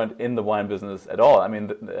in the wine business at all. I mean,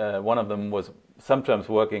 one of them was sometimes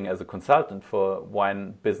working as a consultant for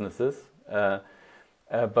wine businesses,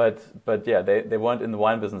 but yeah, they weren't in the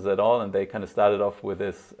wine business at all, and they kind of started off with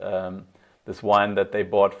this wine that they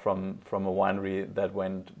bought from a winery that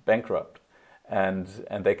went bankrupt, and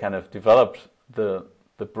they kind of developed the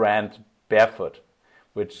brand Barefoot,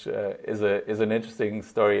 which is an interesting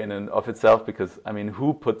story in and of itself, because I mean,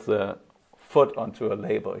 who puts a foot onto a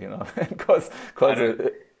label, you know?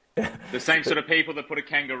 The same sort of people that put a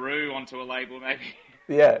kangaroo onto a label, maybe.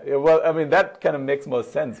 Yeah, well, I mean, that kind of makes more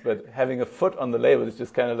sense, but having a foot on the label is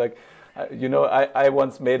just kind of like, you know, I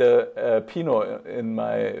once made a Pinot in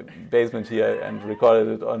my basement here and recorded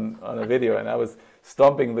it on a video, and I was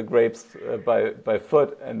stomping the grapes by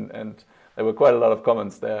foot, and there were quite a lot of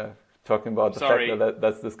comments there talking about the fact that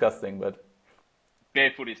that's disgusting, but...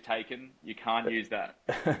 Barefoot is taken. You can't use that.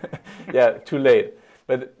 Yeah, too late.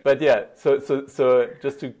 But yeah. So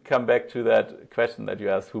just to come back to that question that you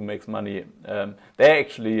asked, who makes money? They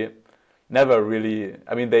actually never really.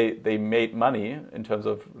 I mean, they made money in terms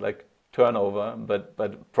of like turnover, but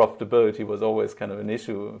profitability was always kind of an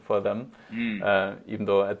issue for them. Even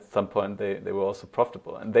though at some point they were also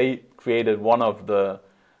profitable, and they created one of the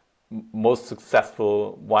most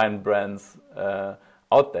successful wine brands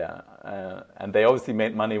out there, and they obviously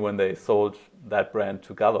made money when they sold that brand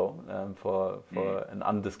to Gallo for an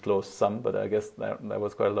undisclosed sum, but I guess that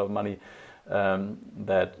was quite a lot of money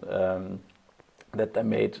that they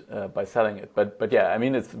made by selling it. But yeah, I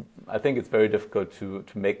mean, I think it's very difficult to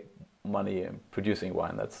make money producing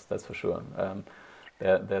wine. That's for sure.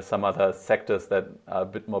 There's some other sectors that are a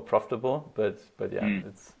bit more profitable, but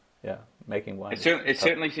yeah, making wine. It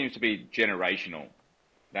certainly seems to be generational.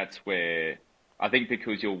 That's where. I think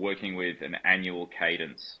because you're working with an annual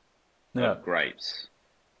cadence of grapes,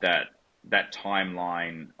 that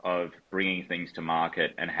timeline of bringing things to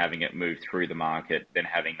market and having it move through the market, then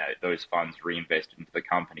having those funds reinvested into the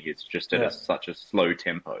company, it's just at such a slow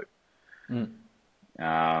tempo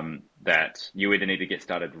that you either need to get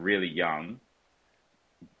started really young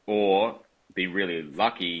or be really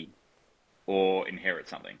lucky or inherit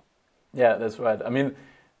something. Yeah, that's right. I mean,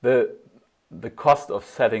 the cost of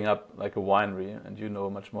setting up like a winery, and you know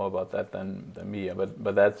much more about that than me,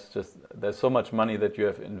 but that's just, there's so much money that you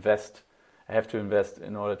have to invest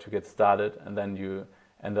in order to get started, and then you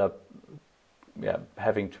end up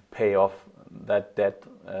having to pay off that debt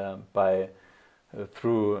by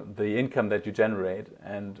through the income that you generate.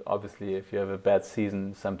 And obviously, if you have a bad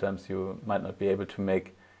season, sometimes you might not be able to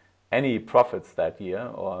make any profits that year,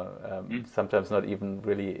 or sometimes not even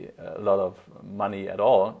really a lot of money at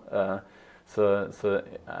all. That's a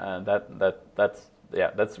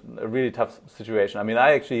really tough situation. I mean,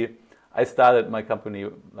 I started my company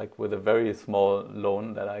like with a very small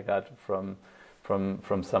loan that I got from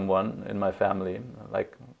someone in my family,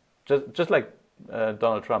 like just like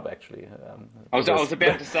Donald Trump, actually. I was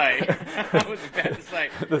about to say.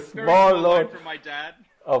 The small loan from my dad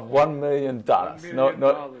of $1 million.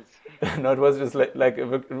 No, it was just like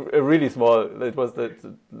a really small. It was a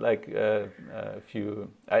few.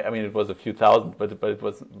 I mean, it was a few thousand, but it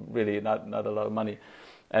was really not a lot of money,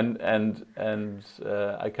 and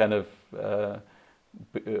I kind of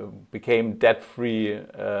became debt free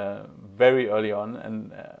very early on,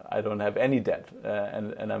 and I don't have any debt,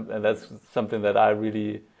 and that's something that I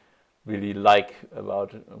really like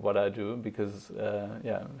about what I do, because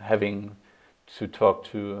having to talk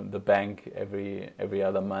to the bank every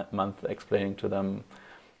other month, explaining to them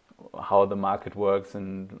how the market works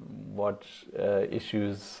and what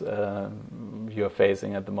issues you're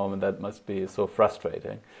facing at the moment, that must be so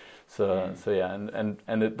frustrating.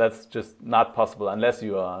 That's just not possible unless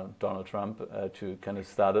you are Donald Trump, to kind of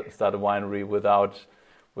start a winery without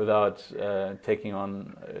taking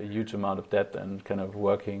on a huge amount of debt and kind of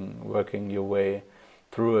working your way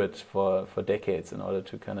through it for decades in order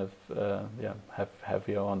to kind of have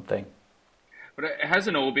your own thing. But it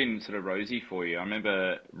hasn't all been sort of rosy for you. I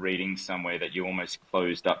remember reading somewhere that you almost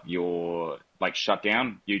closed up shut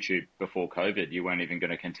down YouTube before COVID. You weren't even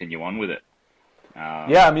going to continue on with it.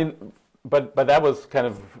 Yeah, I mean, but that was kind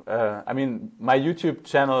of, I mean, my YouTube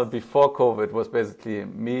channel before COVID was basically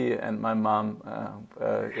me and my mom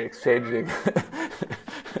exchanging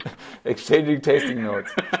tasting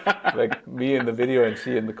notes, like me in the video and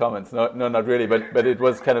she in the comments. No, not really, but it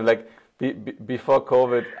was kind of like before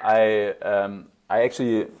COVID. I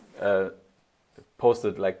actually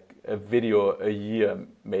posted like a video a year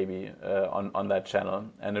maybe on that channel,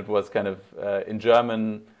 and it was kind of in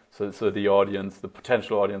German. So the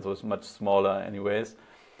potential audience was much smaller anyways,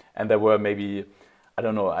 and there were maybe, I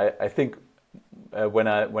don't know, I think when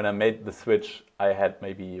I made the switch, I had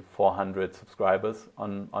maybe 400 subscribers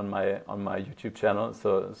on my YouTube channel,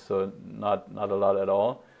 so not a lot at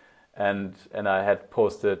all, and I had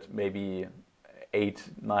posted maybe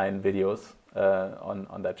 8-9 videos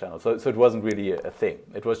on that channel. So it wasn't really a thing.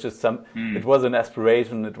 It was just it was an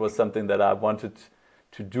aspiration. It was something that I wanted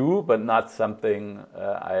to do, but not something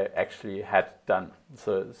I actually had done.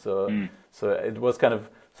 So it was kind of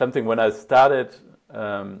something when I started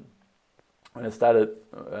my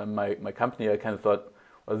company. I kind of thought,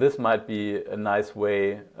 well, this might be a nice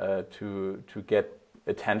way to get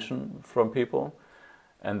attention from people,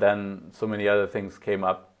 and then so many other things came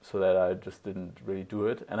up, so that I just didn't really do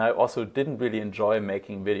it. And I also didn't really enjoy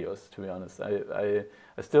making videos, to be honest. I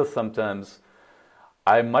still sometimes.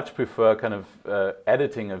 I much prefer kind of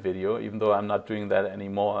editing a video, even though I'm not doing that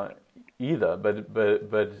anymore either. But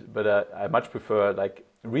I much prefer like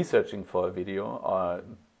researching for a video or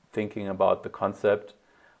thinking about the concept,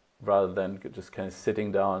 rather than just kind of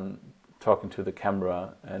sitting down, talking to the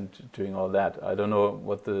camera and doing all that. I don't know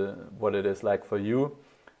what it is like for you.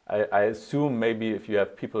 I assume maybe if you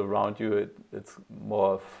have people around you, it's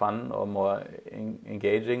more fun or more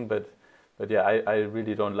engaging. But yeah, I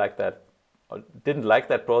really don't like that. Didn't like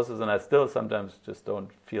that process, and I still sometimes just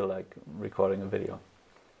don't feel like recording a video.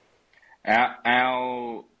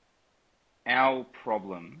 Our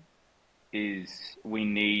problem is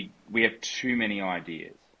we have too many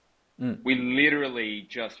ideas. We literally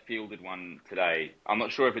just fielded one today. I'm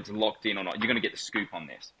not sure if it's locked in or not. You're going to get the scoop on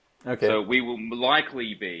this. Okay. So we will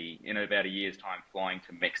likely be, in about a year's time, flying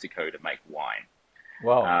to Mexico to make wine.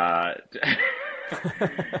 Wow.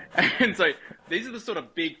 And so these are the sort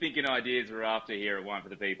of big thinking ideas we're after here at Wine for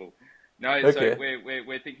the People. No, Okay. So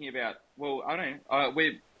we're thinking about, well, I don't know,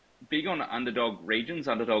 we're big on underdog regions,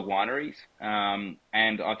 underdog wineries,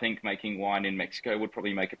 and I think making wine in Mexico would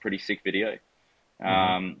probably make a pretty sick video.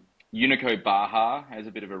 Unico Baja has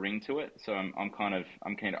a bit of a ring to it, so I'm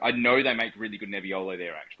keen. I know they make really good Nebbiolo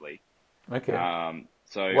there, actually. Okay.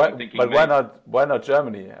 So I'm thinking, but why not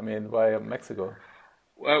Germany? I mean, why Mexico?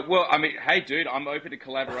 Well, I mean, hey, dude, I'm open to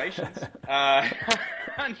collaborations. 100%.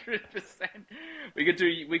 We could do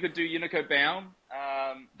Unico Baum.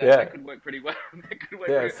 That could work pretty well. That could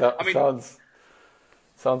work.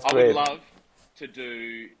 Sounds great. I would love to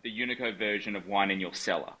do the Unico version of Wine in Your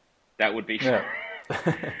Cellar. That would be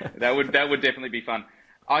that would definitely be fun.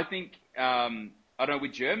 I think I don't know,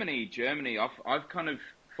 with Germany, I've kind of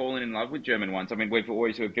fallen in love with German wines. I mean, we've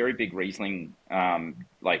always a very big Riesling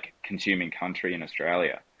like consuming country in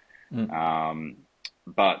Australia.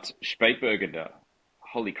 But Spätburgunder,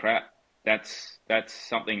 holy crap, that's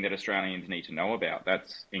something that Australians need to know about.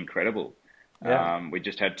 That's incredible. Yeah. We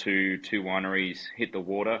just had two wineries hit the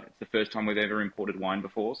water. It's the first time we've ever imported wine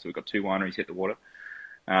before, so we've got two wineries hit the water.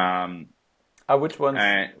 Which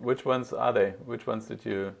ones? Which ones are they? Which ones did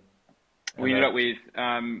you? We ended up with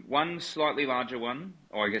one slightly larger one,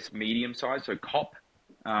 or I guess medium size, so Cop.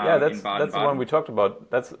 Yeah, in that's the one we talked about.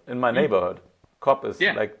 That's in my neighborhood. Cop is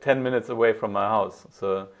Yeah. like 10 minutes away from my house.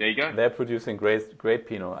 So There you go. they're producing great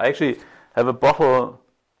Pinot. I actually have a bottle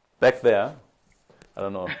back there. I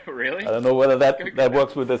don't know. Really? I don't know whether that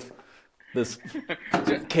works with this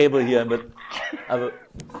cable here, but I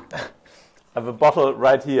have a bottle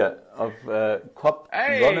right here of Cop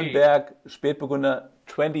Hey! Sonnenberg Spätburgunder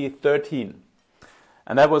 2013.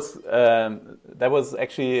 And that was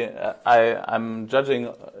actually I'm judging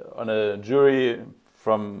on a jury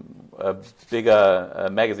from a bigger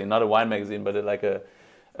magazine, not a wine magazine, but like a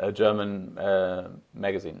German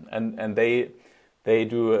magazine, and they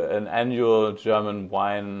do an annual German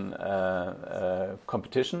wine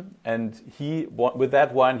competition, and with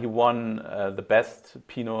that wine he won the best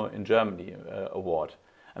Pinot in Germany award,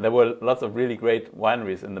 and there were lots of really great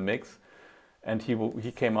wineries in the mix. And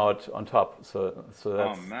he came out on top, so that's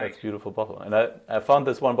a beautiful bottle. And I found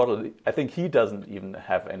this one bottle. I think he doesn't even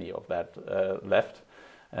have any of that left,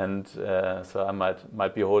 and so I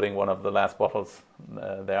might be holding one of the last bottles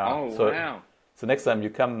there. Oh, wow! So next time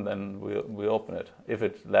you come, then we'll open it if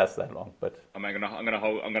it lasts that long. But I'm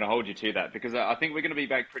gonna hold you to that, because I think we're gonna be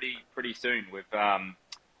back pretty soon.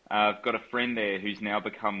 I've got a friend there who's now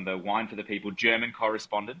become the Wine for the People German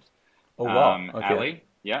correspondent. Oh wow! Okay. Ali.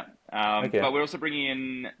 Yeah, Okay. But we're also bringing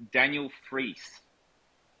in Daniel Fries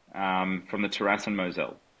from the Terrassen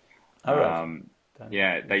Moselle. All right.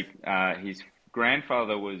 His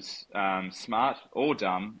grandfather was smart or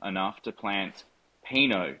dumb enough to plant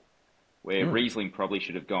Pinot where Riesling probably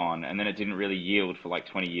should have gone, and then it didn't really yield for like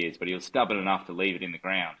 20 years, but he was stubborn enough to leave it in the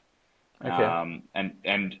ground. Okay.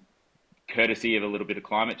 And courtesy of a little bit of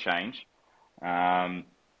climate change, we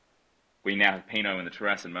now have Pinot in the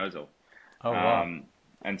Terrassen Moselle. Oh wow.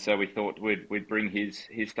 And so we thought we'd bring his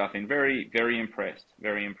stuff in. Very, very impressed.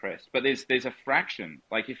 Very impressed. But there's a fraction.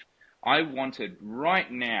 Like, if I wanted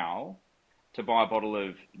right now to buy a bottle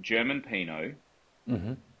of German Pinot,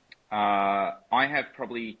 I have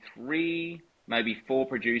probably 3, maybe 4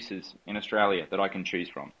 producers in Australia that I can choose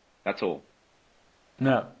from. That's all.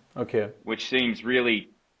 No. Okay. Which seems really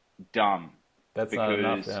dumb. That's not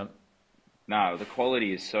enough. Yeah. No, the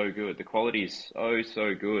quality is so good. The quality is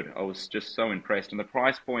so good. I was just so impressed. And the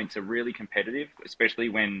price points are really competitive, especially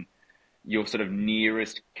when your sort of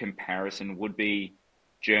nearest comparison would be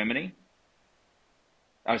Germany.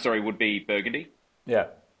 Would be Burgundy. Yeah.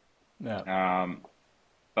 Yeah.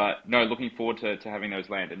 But no, looking forward to having those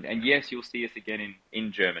land. And yes, you'll see us again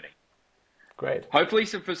in Germany. Great. Hopefully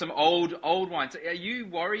for some old wines. Are you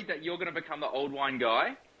worried that you're going to become the old wine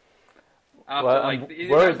guy? Well, I'm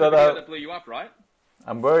worried that blew you up, right?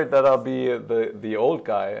 I'm worried that I'll be the old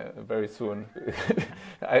guy very soon.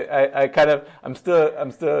 I still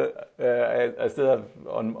have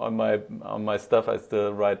on my stuff. I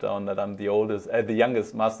still write down that I'm the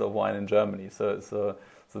youngest master of wine in Germany. So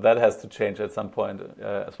that has to change at some point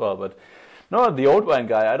as well. But no, the old wine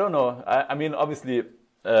guy. I don't know. I mean, obviously,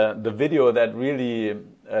 the video that really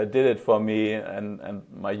did it for me and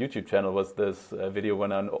my YouTube channel was this video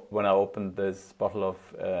when I opened this bottle of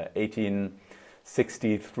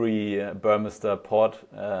 1863 Burmester port,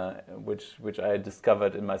 which I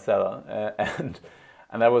discovered in my cellar, and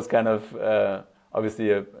that was kind of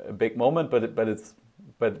obviously a big moment, but it's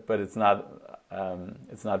not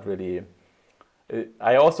really.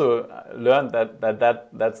 I also learned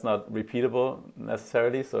that's not repeatable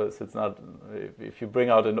necessarily. So it's not, if you bring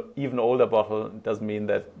out an even older bottle, it doesn't mean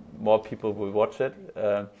that more people will watch it.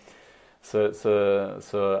 So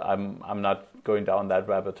I'm not going down that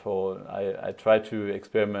rabbit hole. I try to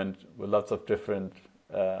experiment with lots of different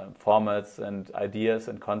formats and ideas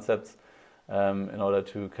and concepts in order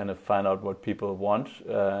to kind of find out what people want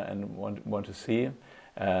and want to see.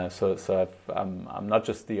 So I'm not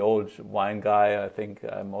just the old wine guy. I think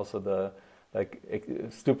I'm also the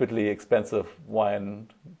stupidly expensive wine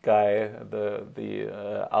guy, the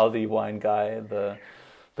Aldi wine guy, the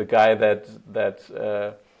guy that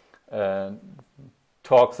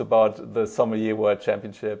talks about the sommelier world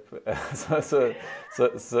championship. So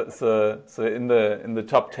in the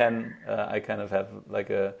top 10, I kind of have like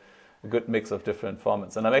a good mix of different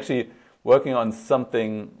formats, and I'm actually working on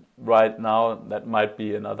something right now that might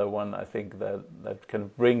be another one. I think that kind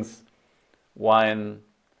of brings wine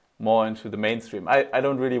more into the mainstream. I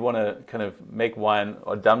don't really want to kind of make wine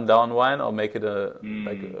or dumb down wine or make it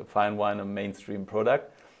like a fine wine a mainstream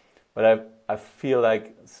product. But I feel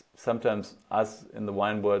like sometimes us in the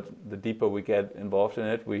wine world, the deeper we get involved in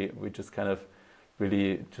it, we just kind of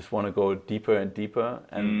really just want to go deeper and deeper,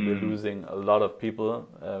 and we're losing a lot of people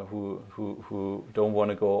who don't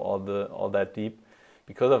want to go all that deep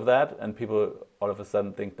because of that, and people all of a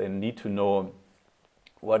sudden think they need to know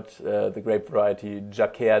what the grape variety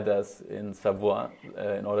Jacquard does in Savoie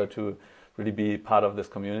in order to really be part of this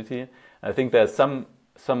community. And I think there's some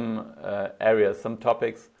areas, some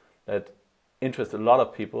topics that interest a lot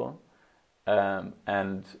of people, and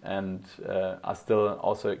are still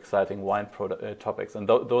also exciting wine topics. And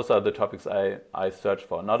those are the topics I search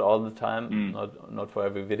for. Not all the time, not for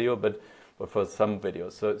every video, but for some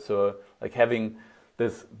videos. So like having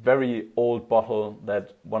this very old bottle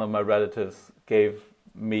that one of my relatives gave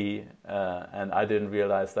me, and I didn't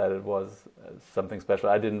realize that it was something special.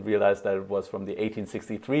 I didn't realize that it was from the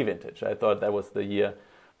 1863 vintage. I thought that was the year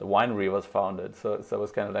the winery was founded. So it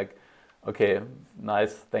was kind of like, okay,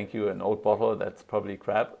 nice, thank you, an old bottle, that's probably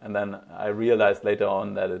crap. And then I realized later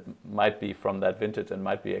on that it might be from that vintage and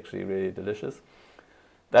might be actually really delicious.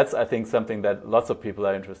 That's, I think, something that lots of people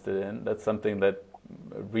are interested in. That's something that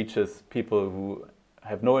reaches people who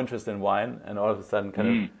have no interest in wine and all of a sudden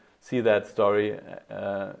kind of see that story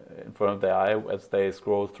in front of their eye as they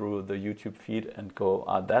scroll through the YouTube feed and go,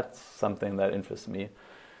 that's something that interests me.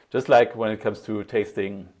 Just like when it comes to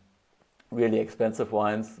tasting really expensive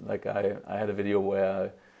wines, like I had a video where I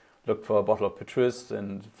looked for a bottle of Petrus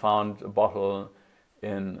and found a bottle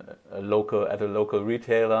at a local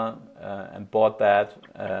retailer and bought that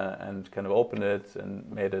and kind of opened it and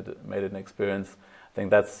made it an experience. I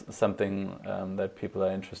think that's something that people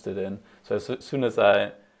are interested in. So as soon as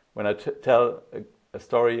when I tell a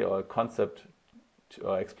story or a concept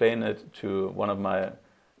or explain it to one of my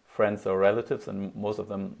friends or relatives, and most of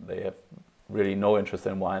them, they have really no interest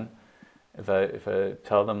in wine. If I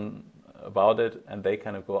tell them about it and they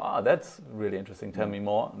kind of go, that's really interesting, tell me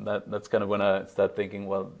more. That's kind of when I start thinking,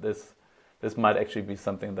 well, this might actually be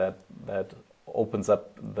something that opens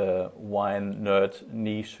up the wine nerd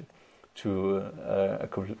niche to a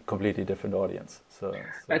completely different audience. So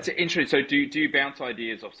that's interesting. So do you bounce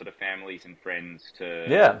ideas off sort of families and friends to?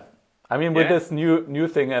 Yeah, I mean, with this new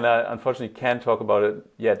thing, and I unfortunately can't talk about it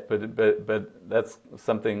yet, but that's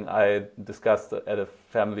something I discussed at a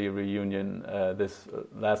family reunion this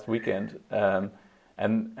last weekend,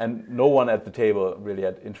 and no one at the table really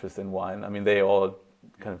had interest in wine. I mean, they all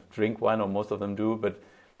kind of drink wine, or most of them do, but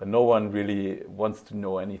no one really wants to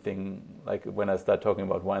know anything. Like when I start talking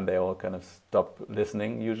about wine, they all kind of stop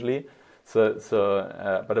listening usually.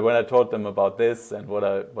 But when I told them about this and what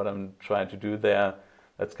I'm trying to do there,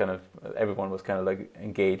 that's kind of, everyone was kind of like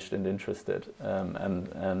engaged and interested,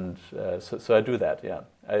 so I do that. Yeah,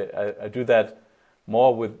 I do that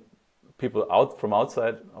more with people from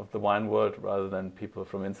outside of the wine world rather than people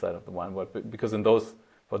from inside of the wine world, because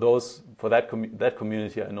for that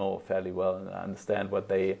community I know fairly well, and I understand what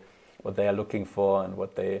they are looking for and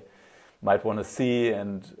what they might want to see.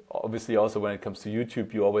 And obviously also when it comes to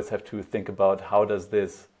YouTube, you always have to think about how does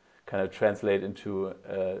this kind of translate into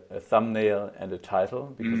a thumbnail and a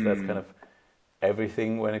title, because that's kind of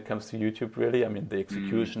everything when it comes to YouTube, really. I mean, the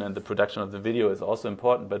execution and the production of the video is also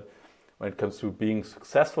important, but when it comes to being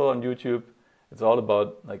successful on YouTube, it's all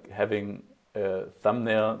about like having a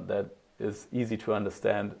thumbnail that is easy to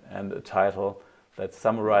understand and a title that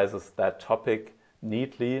summarizes that topic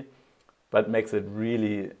neatly, but makes it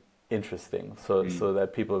really interesting, so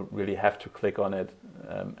that people really have to click on it,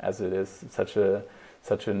 as it is such a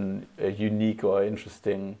unique or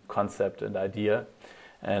interesting concept and idea,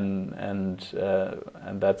 and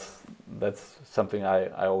that's something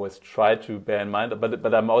I always try to bear in mind. But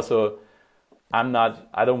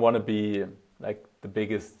I don't want to be like the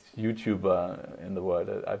biggest YouTuber in the world.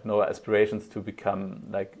 I have no aspirations to become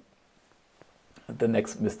like the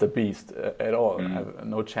next Mr. Beast at all. I have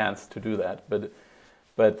no chance to do that.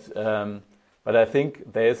 But I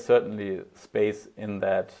think there is certainly space in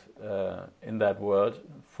that world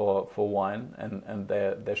for wine, and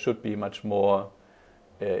there should be much more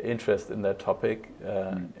interest in that topic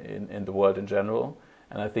in the world in general.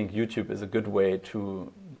 And I think YouTube is a good way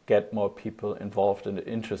to get more people involved and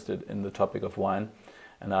interested in the topic of wine.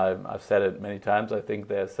 And I've said it many times, I think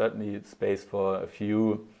there's certainly space for a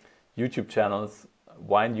few YouTube channels,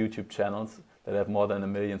 wine YouTube channels, that have more than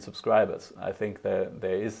 1 million subscribers. I think there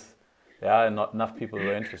are not enough people who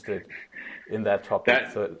are interested in that topic.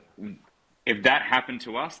 if that happened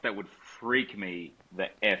to us, that would freak me the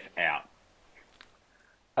F out.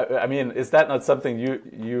 I mean, is that not something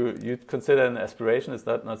you consider an aspiration? Is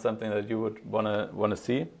that not something that you would wanna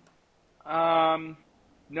see?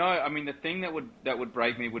 No, I mean the thing that would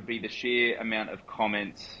break me would be the sheer amount of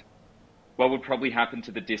comments. What would probably happen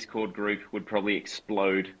to the Discord group would probably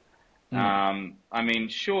explode. I mean,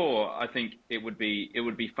 sure, I think it would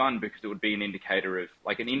be fun because it would be an indicator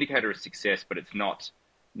of success, but it's not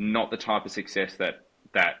the type of success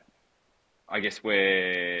that I guess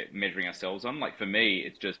we're measuring ourselves on. Like for me,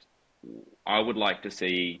 it's just I would like to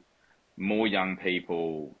see more young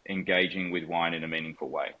people engaging with wine in a meaningful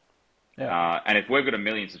way. Yeah. And if we've got 1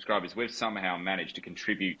 million subscribers, we've somehow managed to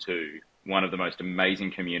contribute to one of the most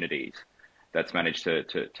amazing communities that's managed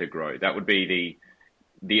to grow. That would be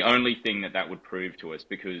the only thing that would prove to us,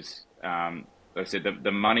 because like I said,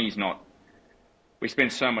 the money's not. We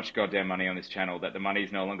spend so much goddamn money on this channel that the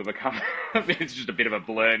money's no longer become. It's just a bit of a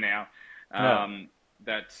blur now.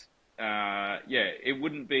 It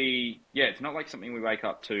wouldn't be. Yeah, it's not like something we wake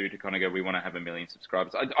up to kind of go, we want to have 1 million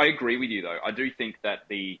subscribers. I agree with you though. I do think that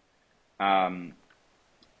the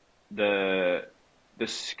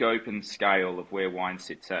scope and scale of where wine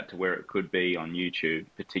sits at to where it could be on YouTube,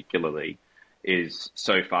 particularly, is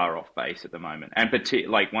so far off base at the moment. And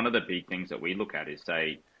like one of the big things that we look at is,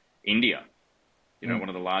 say, India. You know, one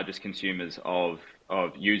of the largest consumers of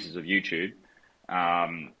users of YouTube,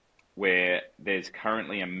 where there's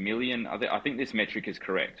currently 1 million. I think this metric is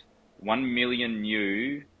correct. 1 million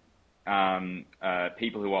new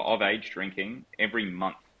people who are of age drinking every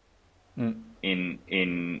month in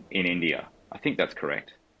India. I think that's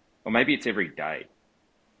correct, or maybe it's every day.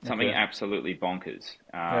 Something absolutely bonkers.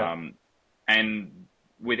 And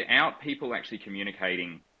without people actually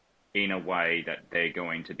communicating in a way that they're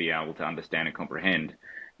going to be able to understand and comprehend,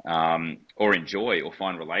 or enjoy or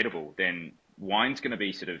find relatable, then wine's going to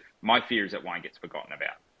be my fear is that wine gets forgotten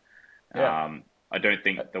about. I don't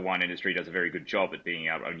think the wine industry does a very good job at being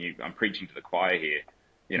able. I'm preaching to the choir here.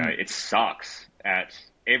 You know, it sucks at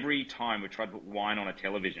every time we try to put wine on a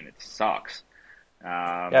television. It sucks.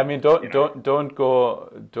 I mean, don't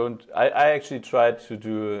go. I actually tried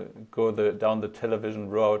to go down the television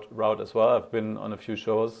route as well. I've been on a few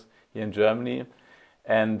shows here in Germany,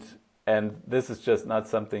 and this is just not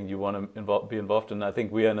something you want to be involved in. I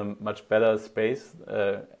think we are in a much better space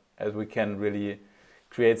as we can really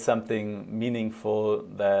create something meaningful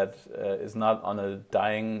that is not on a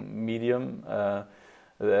dying medium.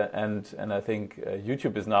 And I think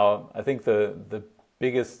YouTube is now, I think, the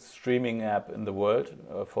biggest streaming app in the world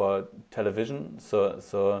for television.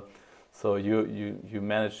 So you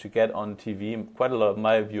manage to get on TV. Quite a lot of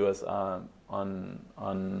my viewers are on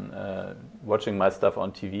watching my stuff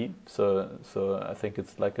on TV. So I think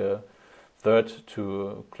it's like a third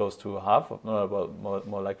to close to half,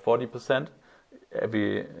 more like 40%,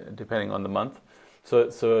 depending on the month.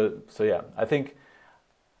 So yeah, I think.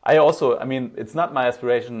 I mean, it's not my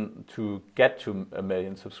aspiration to get to 1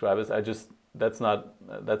 million subscribers. That's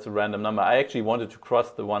a random number. I actually wanted to cross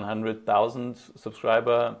the 100,000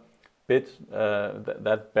 subscriber bit,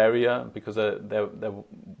 that barrier, because there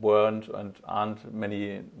weren't and aren't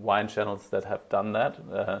many wine channels that have done that.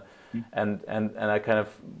 And I kind of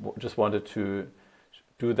just wanted to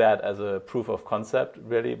do that as a proof of concept,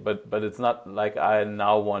 really. But it's not like I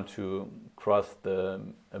now want to cross the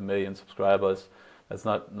 1 million subscribers. That's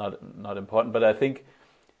not important, but I think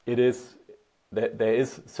it is. There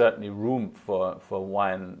is certainly room for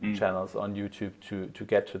wine channels on YouTube to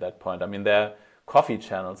get to that point. I mean, there are coffee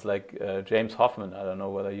channels like James Hoffman. I don't know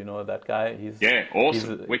whether you know that guy. He's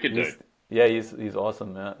awesome, wicked dude. Yeah, he's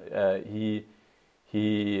awesome. Yeah.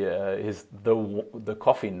 He is the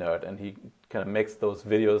coffee nerd, and he kind of makes those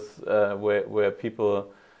videos where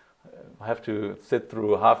people have to sit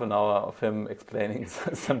through half an hour of him explaining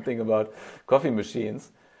something about coffee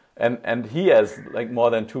machines, and he has like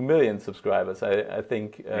more than 2 million subscribers. I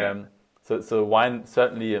think so. Wine,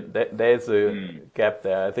 certainly there's a gap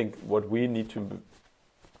there. I think what we need to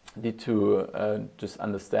just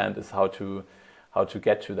understand is how to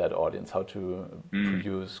get to that audience, how to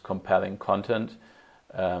produce compelling content.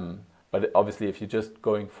 But obviously, if you're just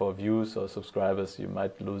going for views or subscribers, you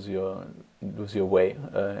might lose your way.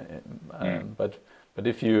 But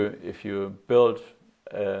if you build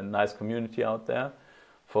a nice community out there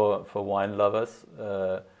for wine lovers,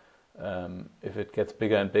 if it gets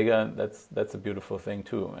bigger and bigger, that's a beautiful thing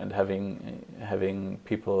too. And having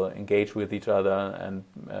people engage with each other, and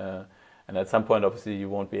at some point, obviously, you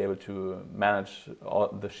won't be able to manage all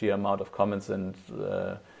the sheer amount of comments and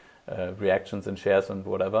reactions and shares and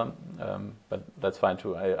whatever, but that's fine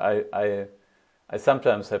too. I I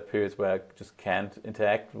sometimes have periods where I just can't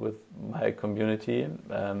interact with my community,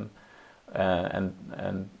 and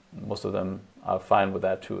most of them are fine with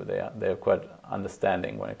that too. They're quite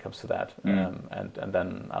understanding when it comes to that, and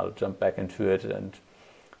then I'll jump back into it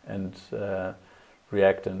and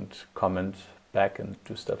react and comment back and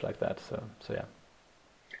do stuff like that. So yeah.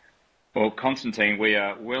 Well, Konstantin, we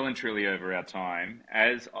are well and truly over our time.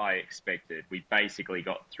 As I expected, we basically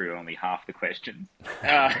got through only half the questions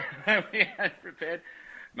we had prepared.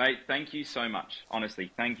 Mate, thank you so much.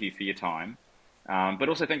 Honestly, thank you for your time. But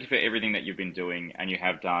also thank you for everything that you've been doing and you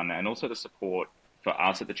have done, and also the support for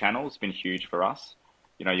us at the channel. It's been huge for us.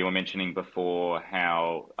 You know, you were mentioning before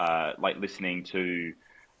how, like listening to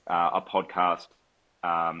a podcast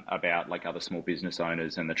about like other small business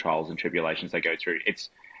owners and the trials and tribulations they go through.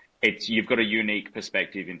 You've got a unique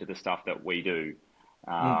perspective into the stuff that we do.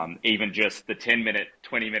 Even just the 10-minute,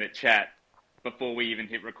 20-minute chat before we even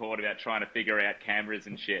hit record about trying to figure out cameras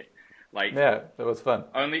and shit. Like, yeah, that was fun.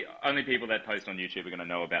 Only people that post on YouTube are going to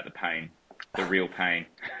know about the pain, the real pain.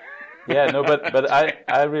 Yeah, no, but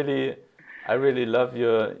I really love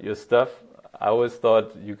your stuff. I always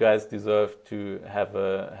thought you guys deserve to have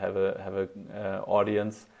a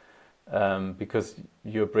audience. Because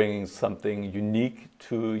you're bringing something unique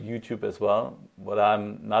to YouTube as well. What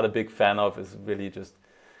I'm not a big fan of is really just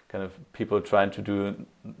kind of people trying to do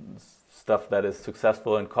stuff that is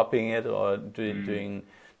successful and copying it, or doing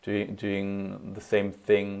the same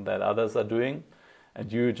thing that others are doing.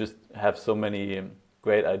 And you just have so many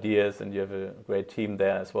great ideas, and you have a great team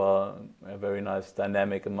there as well. A very nice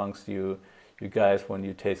dynamic amongst you guys when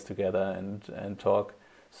you taste together and talk.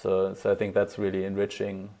 So I think that's really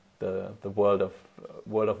enriching the world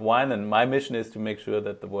of wine, and my mission is to make sure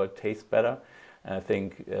that the world tastes better. And I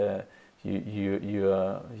think you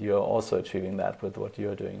are also achieving that with what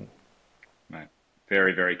you're doing. Right.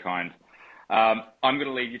 Very, very kind. I'm going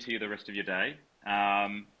to leave you to the rest of your day,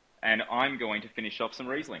 and I'm going to finish off some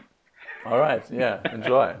Riesling. All right. Yeah.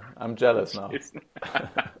 Enjoy. I'm jealous now.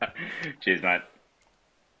 Cheers, mate.